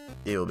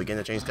 it will begin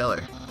to change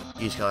color.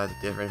 Each color has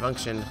a different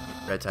function.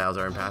 Red tiles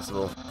are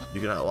impassable.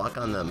 You cannot walk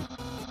on them.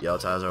 Yellow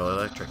tiles are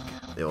electric.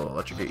 They will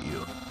electrocute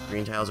you.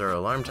 Green tiles are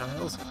alarm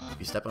tiles. If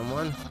you step on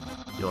one,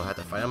 you'll have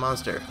to fight a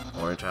monster.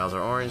 Orange tiles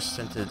are orange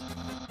scented,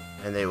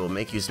 and they will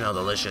make you smell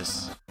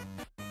delicious.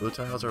 Blue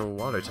tiles are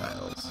water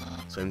tiles.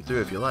 Swim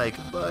through if you like,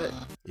 but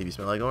if you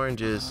smell like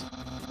oranges,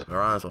 the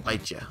piranhas will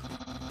bite you.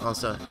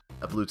 Also,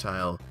 a blue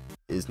tile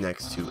is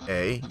next to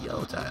a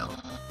yellow tile.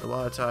 The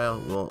water tile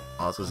will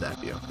also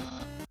zap you.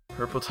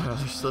 Purple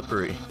tiles are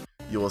slippery.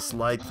 You will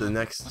slide to the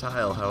next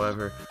tile,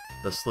 however,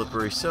 the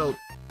slippery soap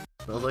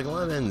smells like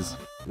lemons,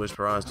 which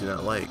piranhas do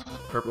not like.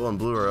 Purple and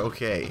blue are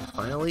okay.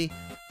 Finally,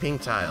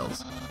 pink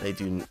tiles. They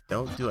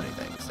don't do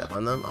anything. Step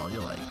on them all you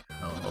like.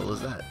 How old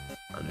is that?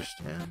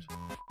 Understand?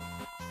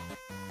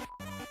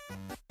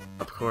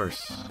 Of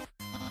course.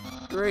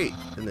 Great!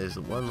 And there's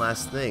one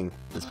last thing.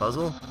 This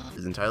puzzle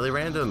is entirely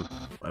random.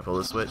 When I pull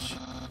the switch,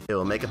 it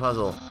will make a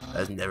puzzle that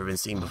has never been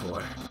seen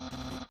before.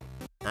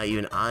 Not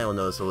even I will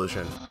know the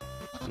solution.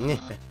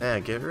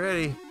 Get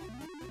ready!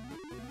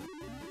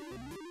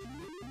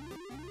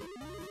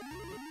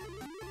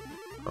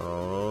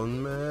 Oh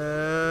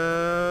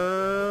man!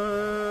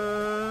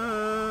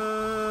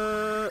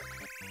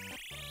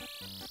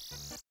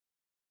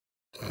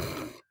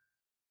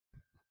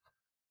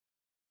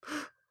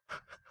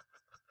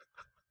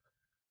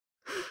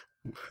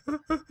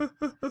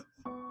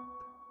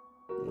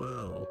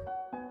 Well,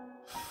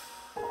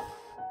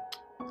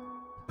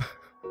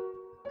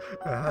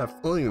 I had a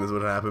feeling this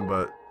would happen,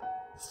 but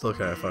it's still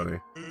kind of funny.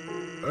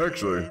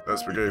 Actually, that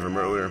spaghetti from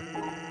earlier,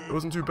 it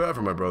wasn't too bad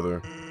for my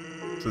brother.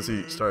 Since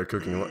he started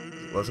cooking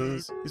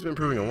lessons, he's been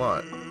improving a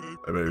lot.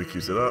 I bet if he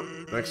keeps it up,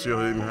 next year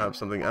he'll even have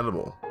something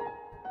edible.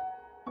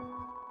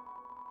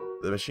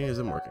 The machine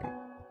isn't working.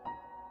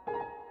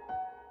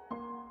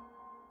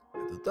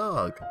 It's a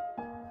dog.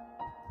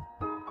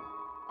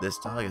 This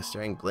dog is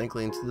staring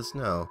blankly into the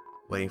snow,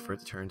 waiting for it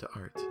to turn to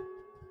art.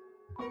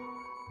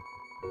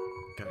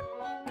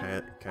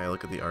 Can I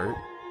look at the art?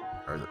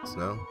 Or the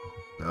snow?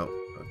 No.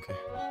 Okay.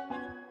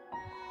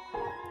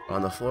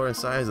 On the floor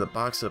inside is a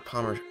box of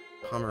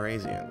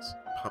Pomeranians.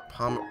 I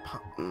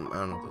don't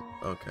know.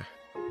 Okay.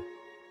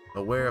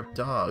 Aware of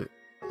dog.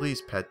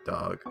 Please, pet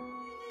dog.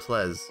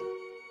 Please,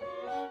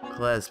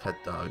 pet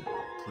dog.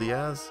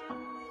 Please?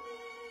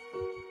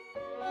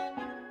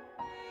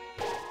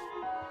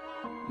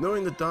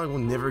 Knowing the dog will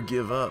never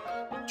give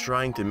up,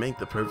 trying to make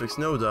the perfect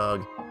snow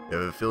dog if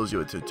it fills you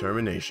with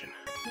determination.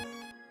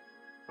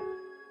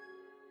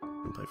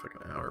 can play for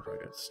like an hour,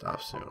 probably gotta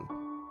stop soon.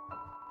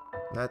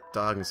 That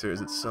dog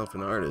considers itself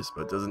an artist,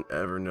 but doesn't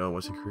ever know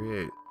what to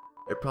create.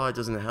 It probably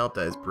doesn't help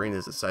that his brain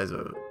is the size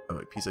of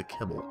a piece of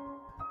kibble.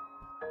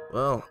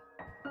 Well,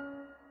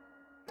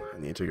 I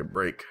need to take a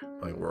break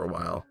playing for a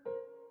while.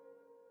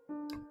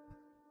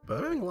 But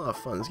I'm having a lot of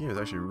fun. This game is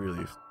actually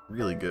really,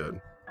 really good.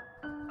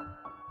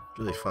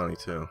 Really funny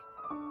too.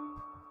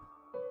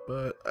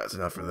 But that's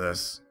enough for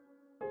this.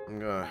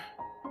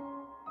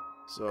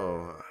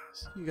 So,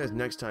 see you guys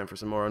next time for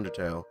some more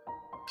Undertale.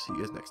 See you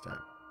guys next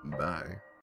time. Bye.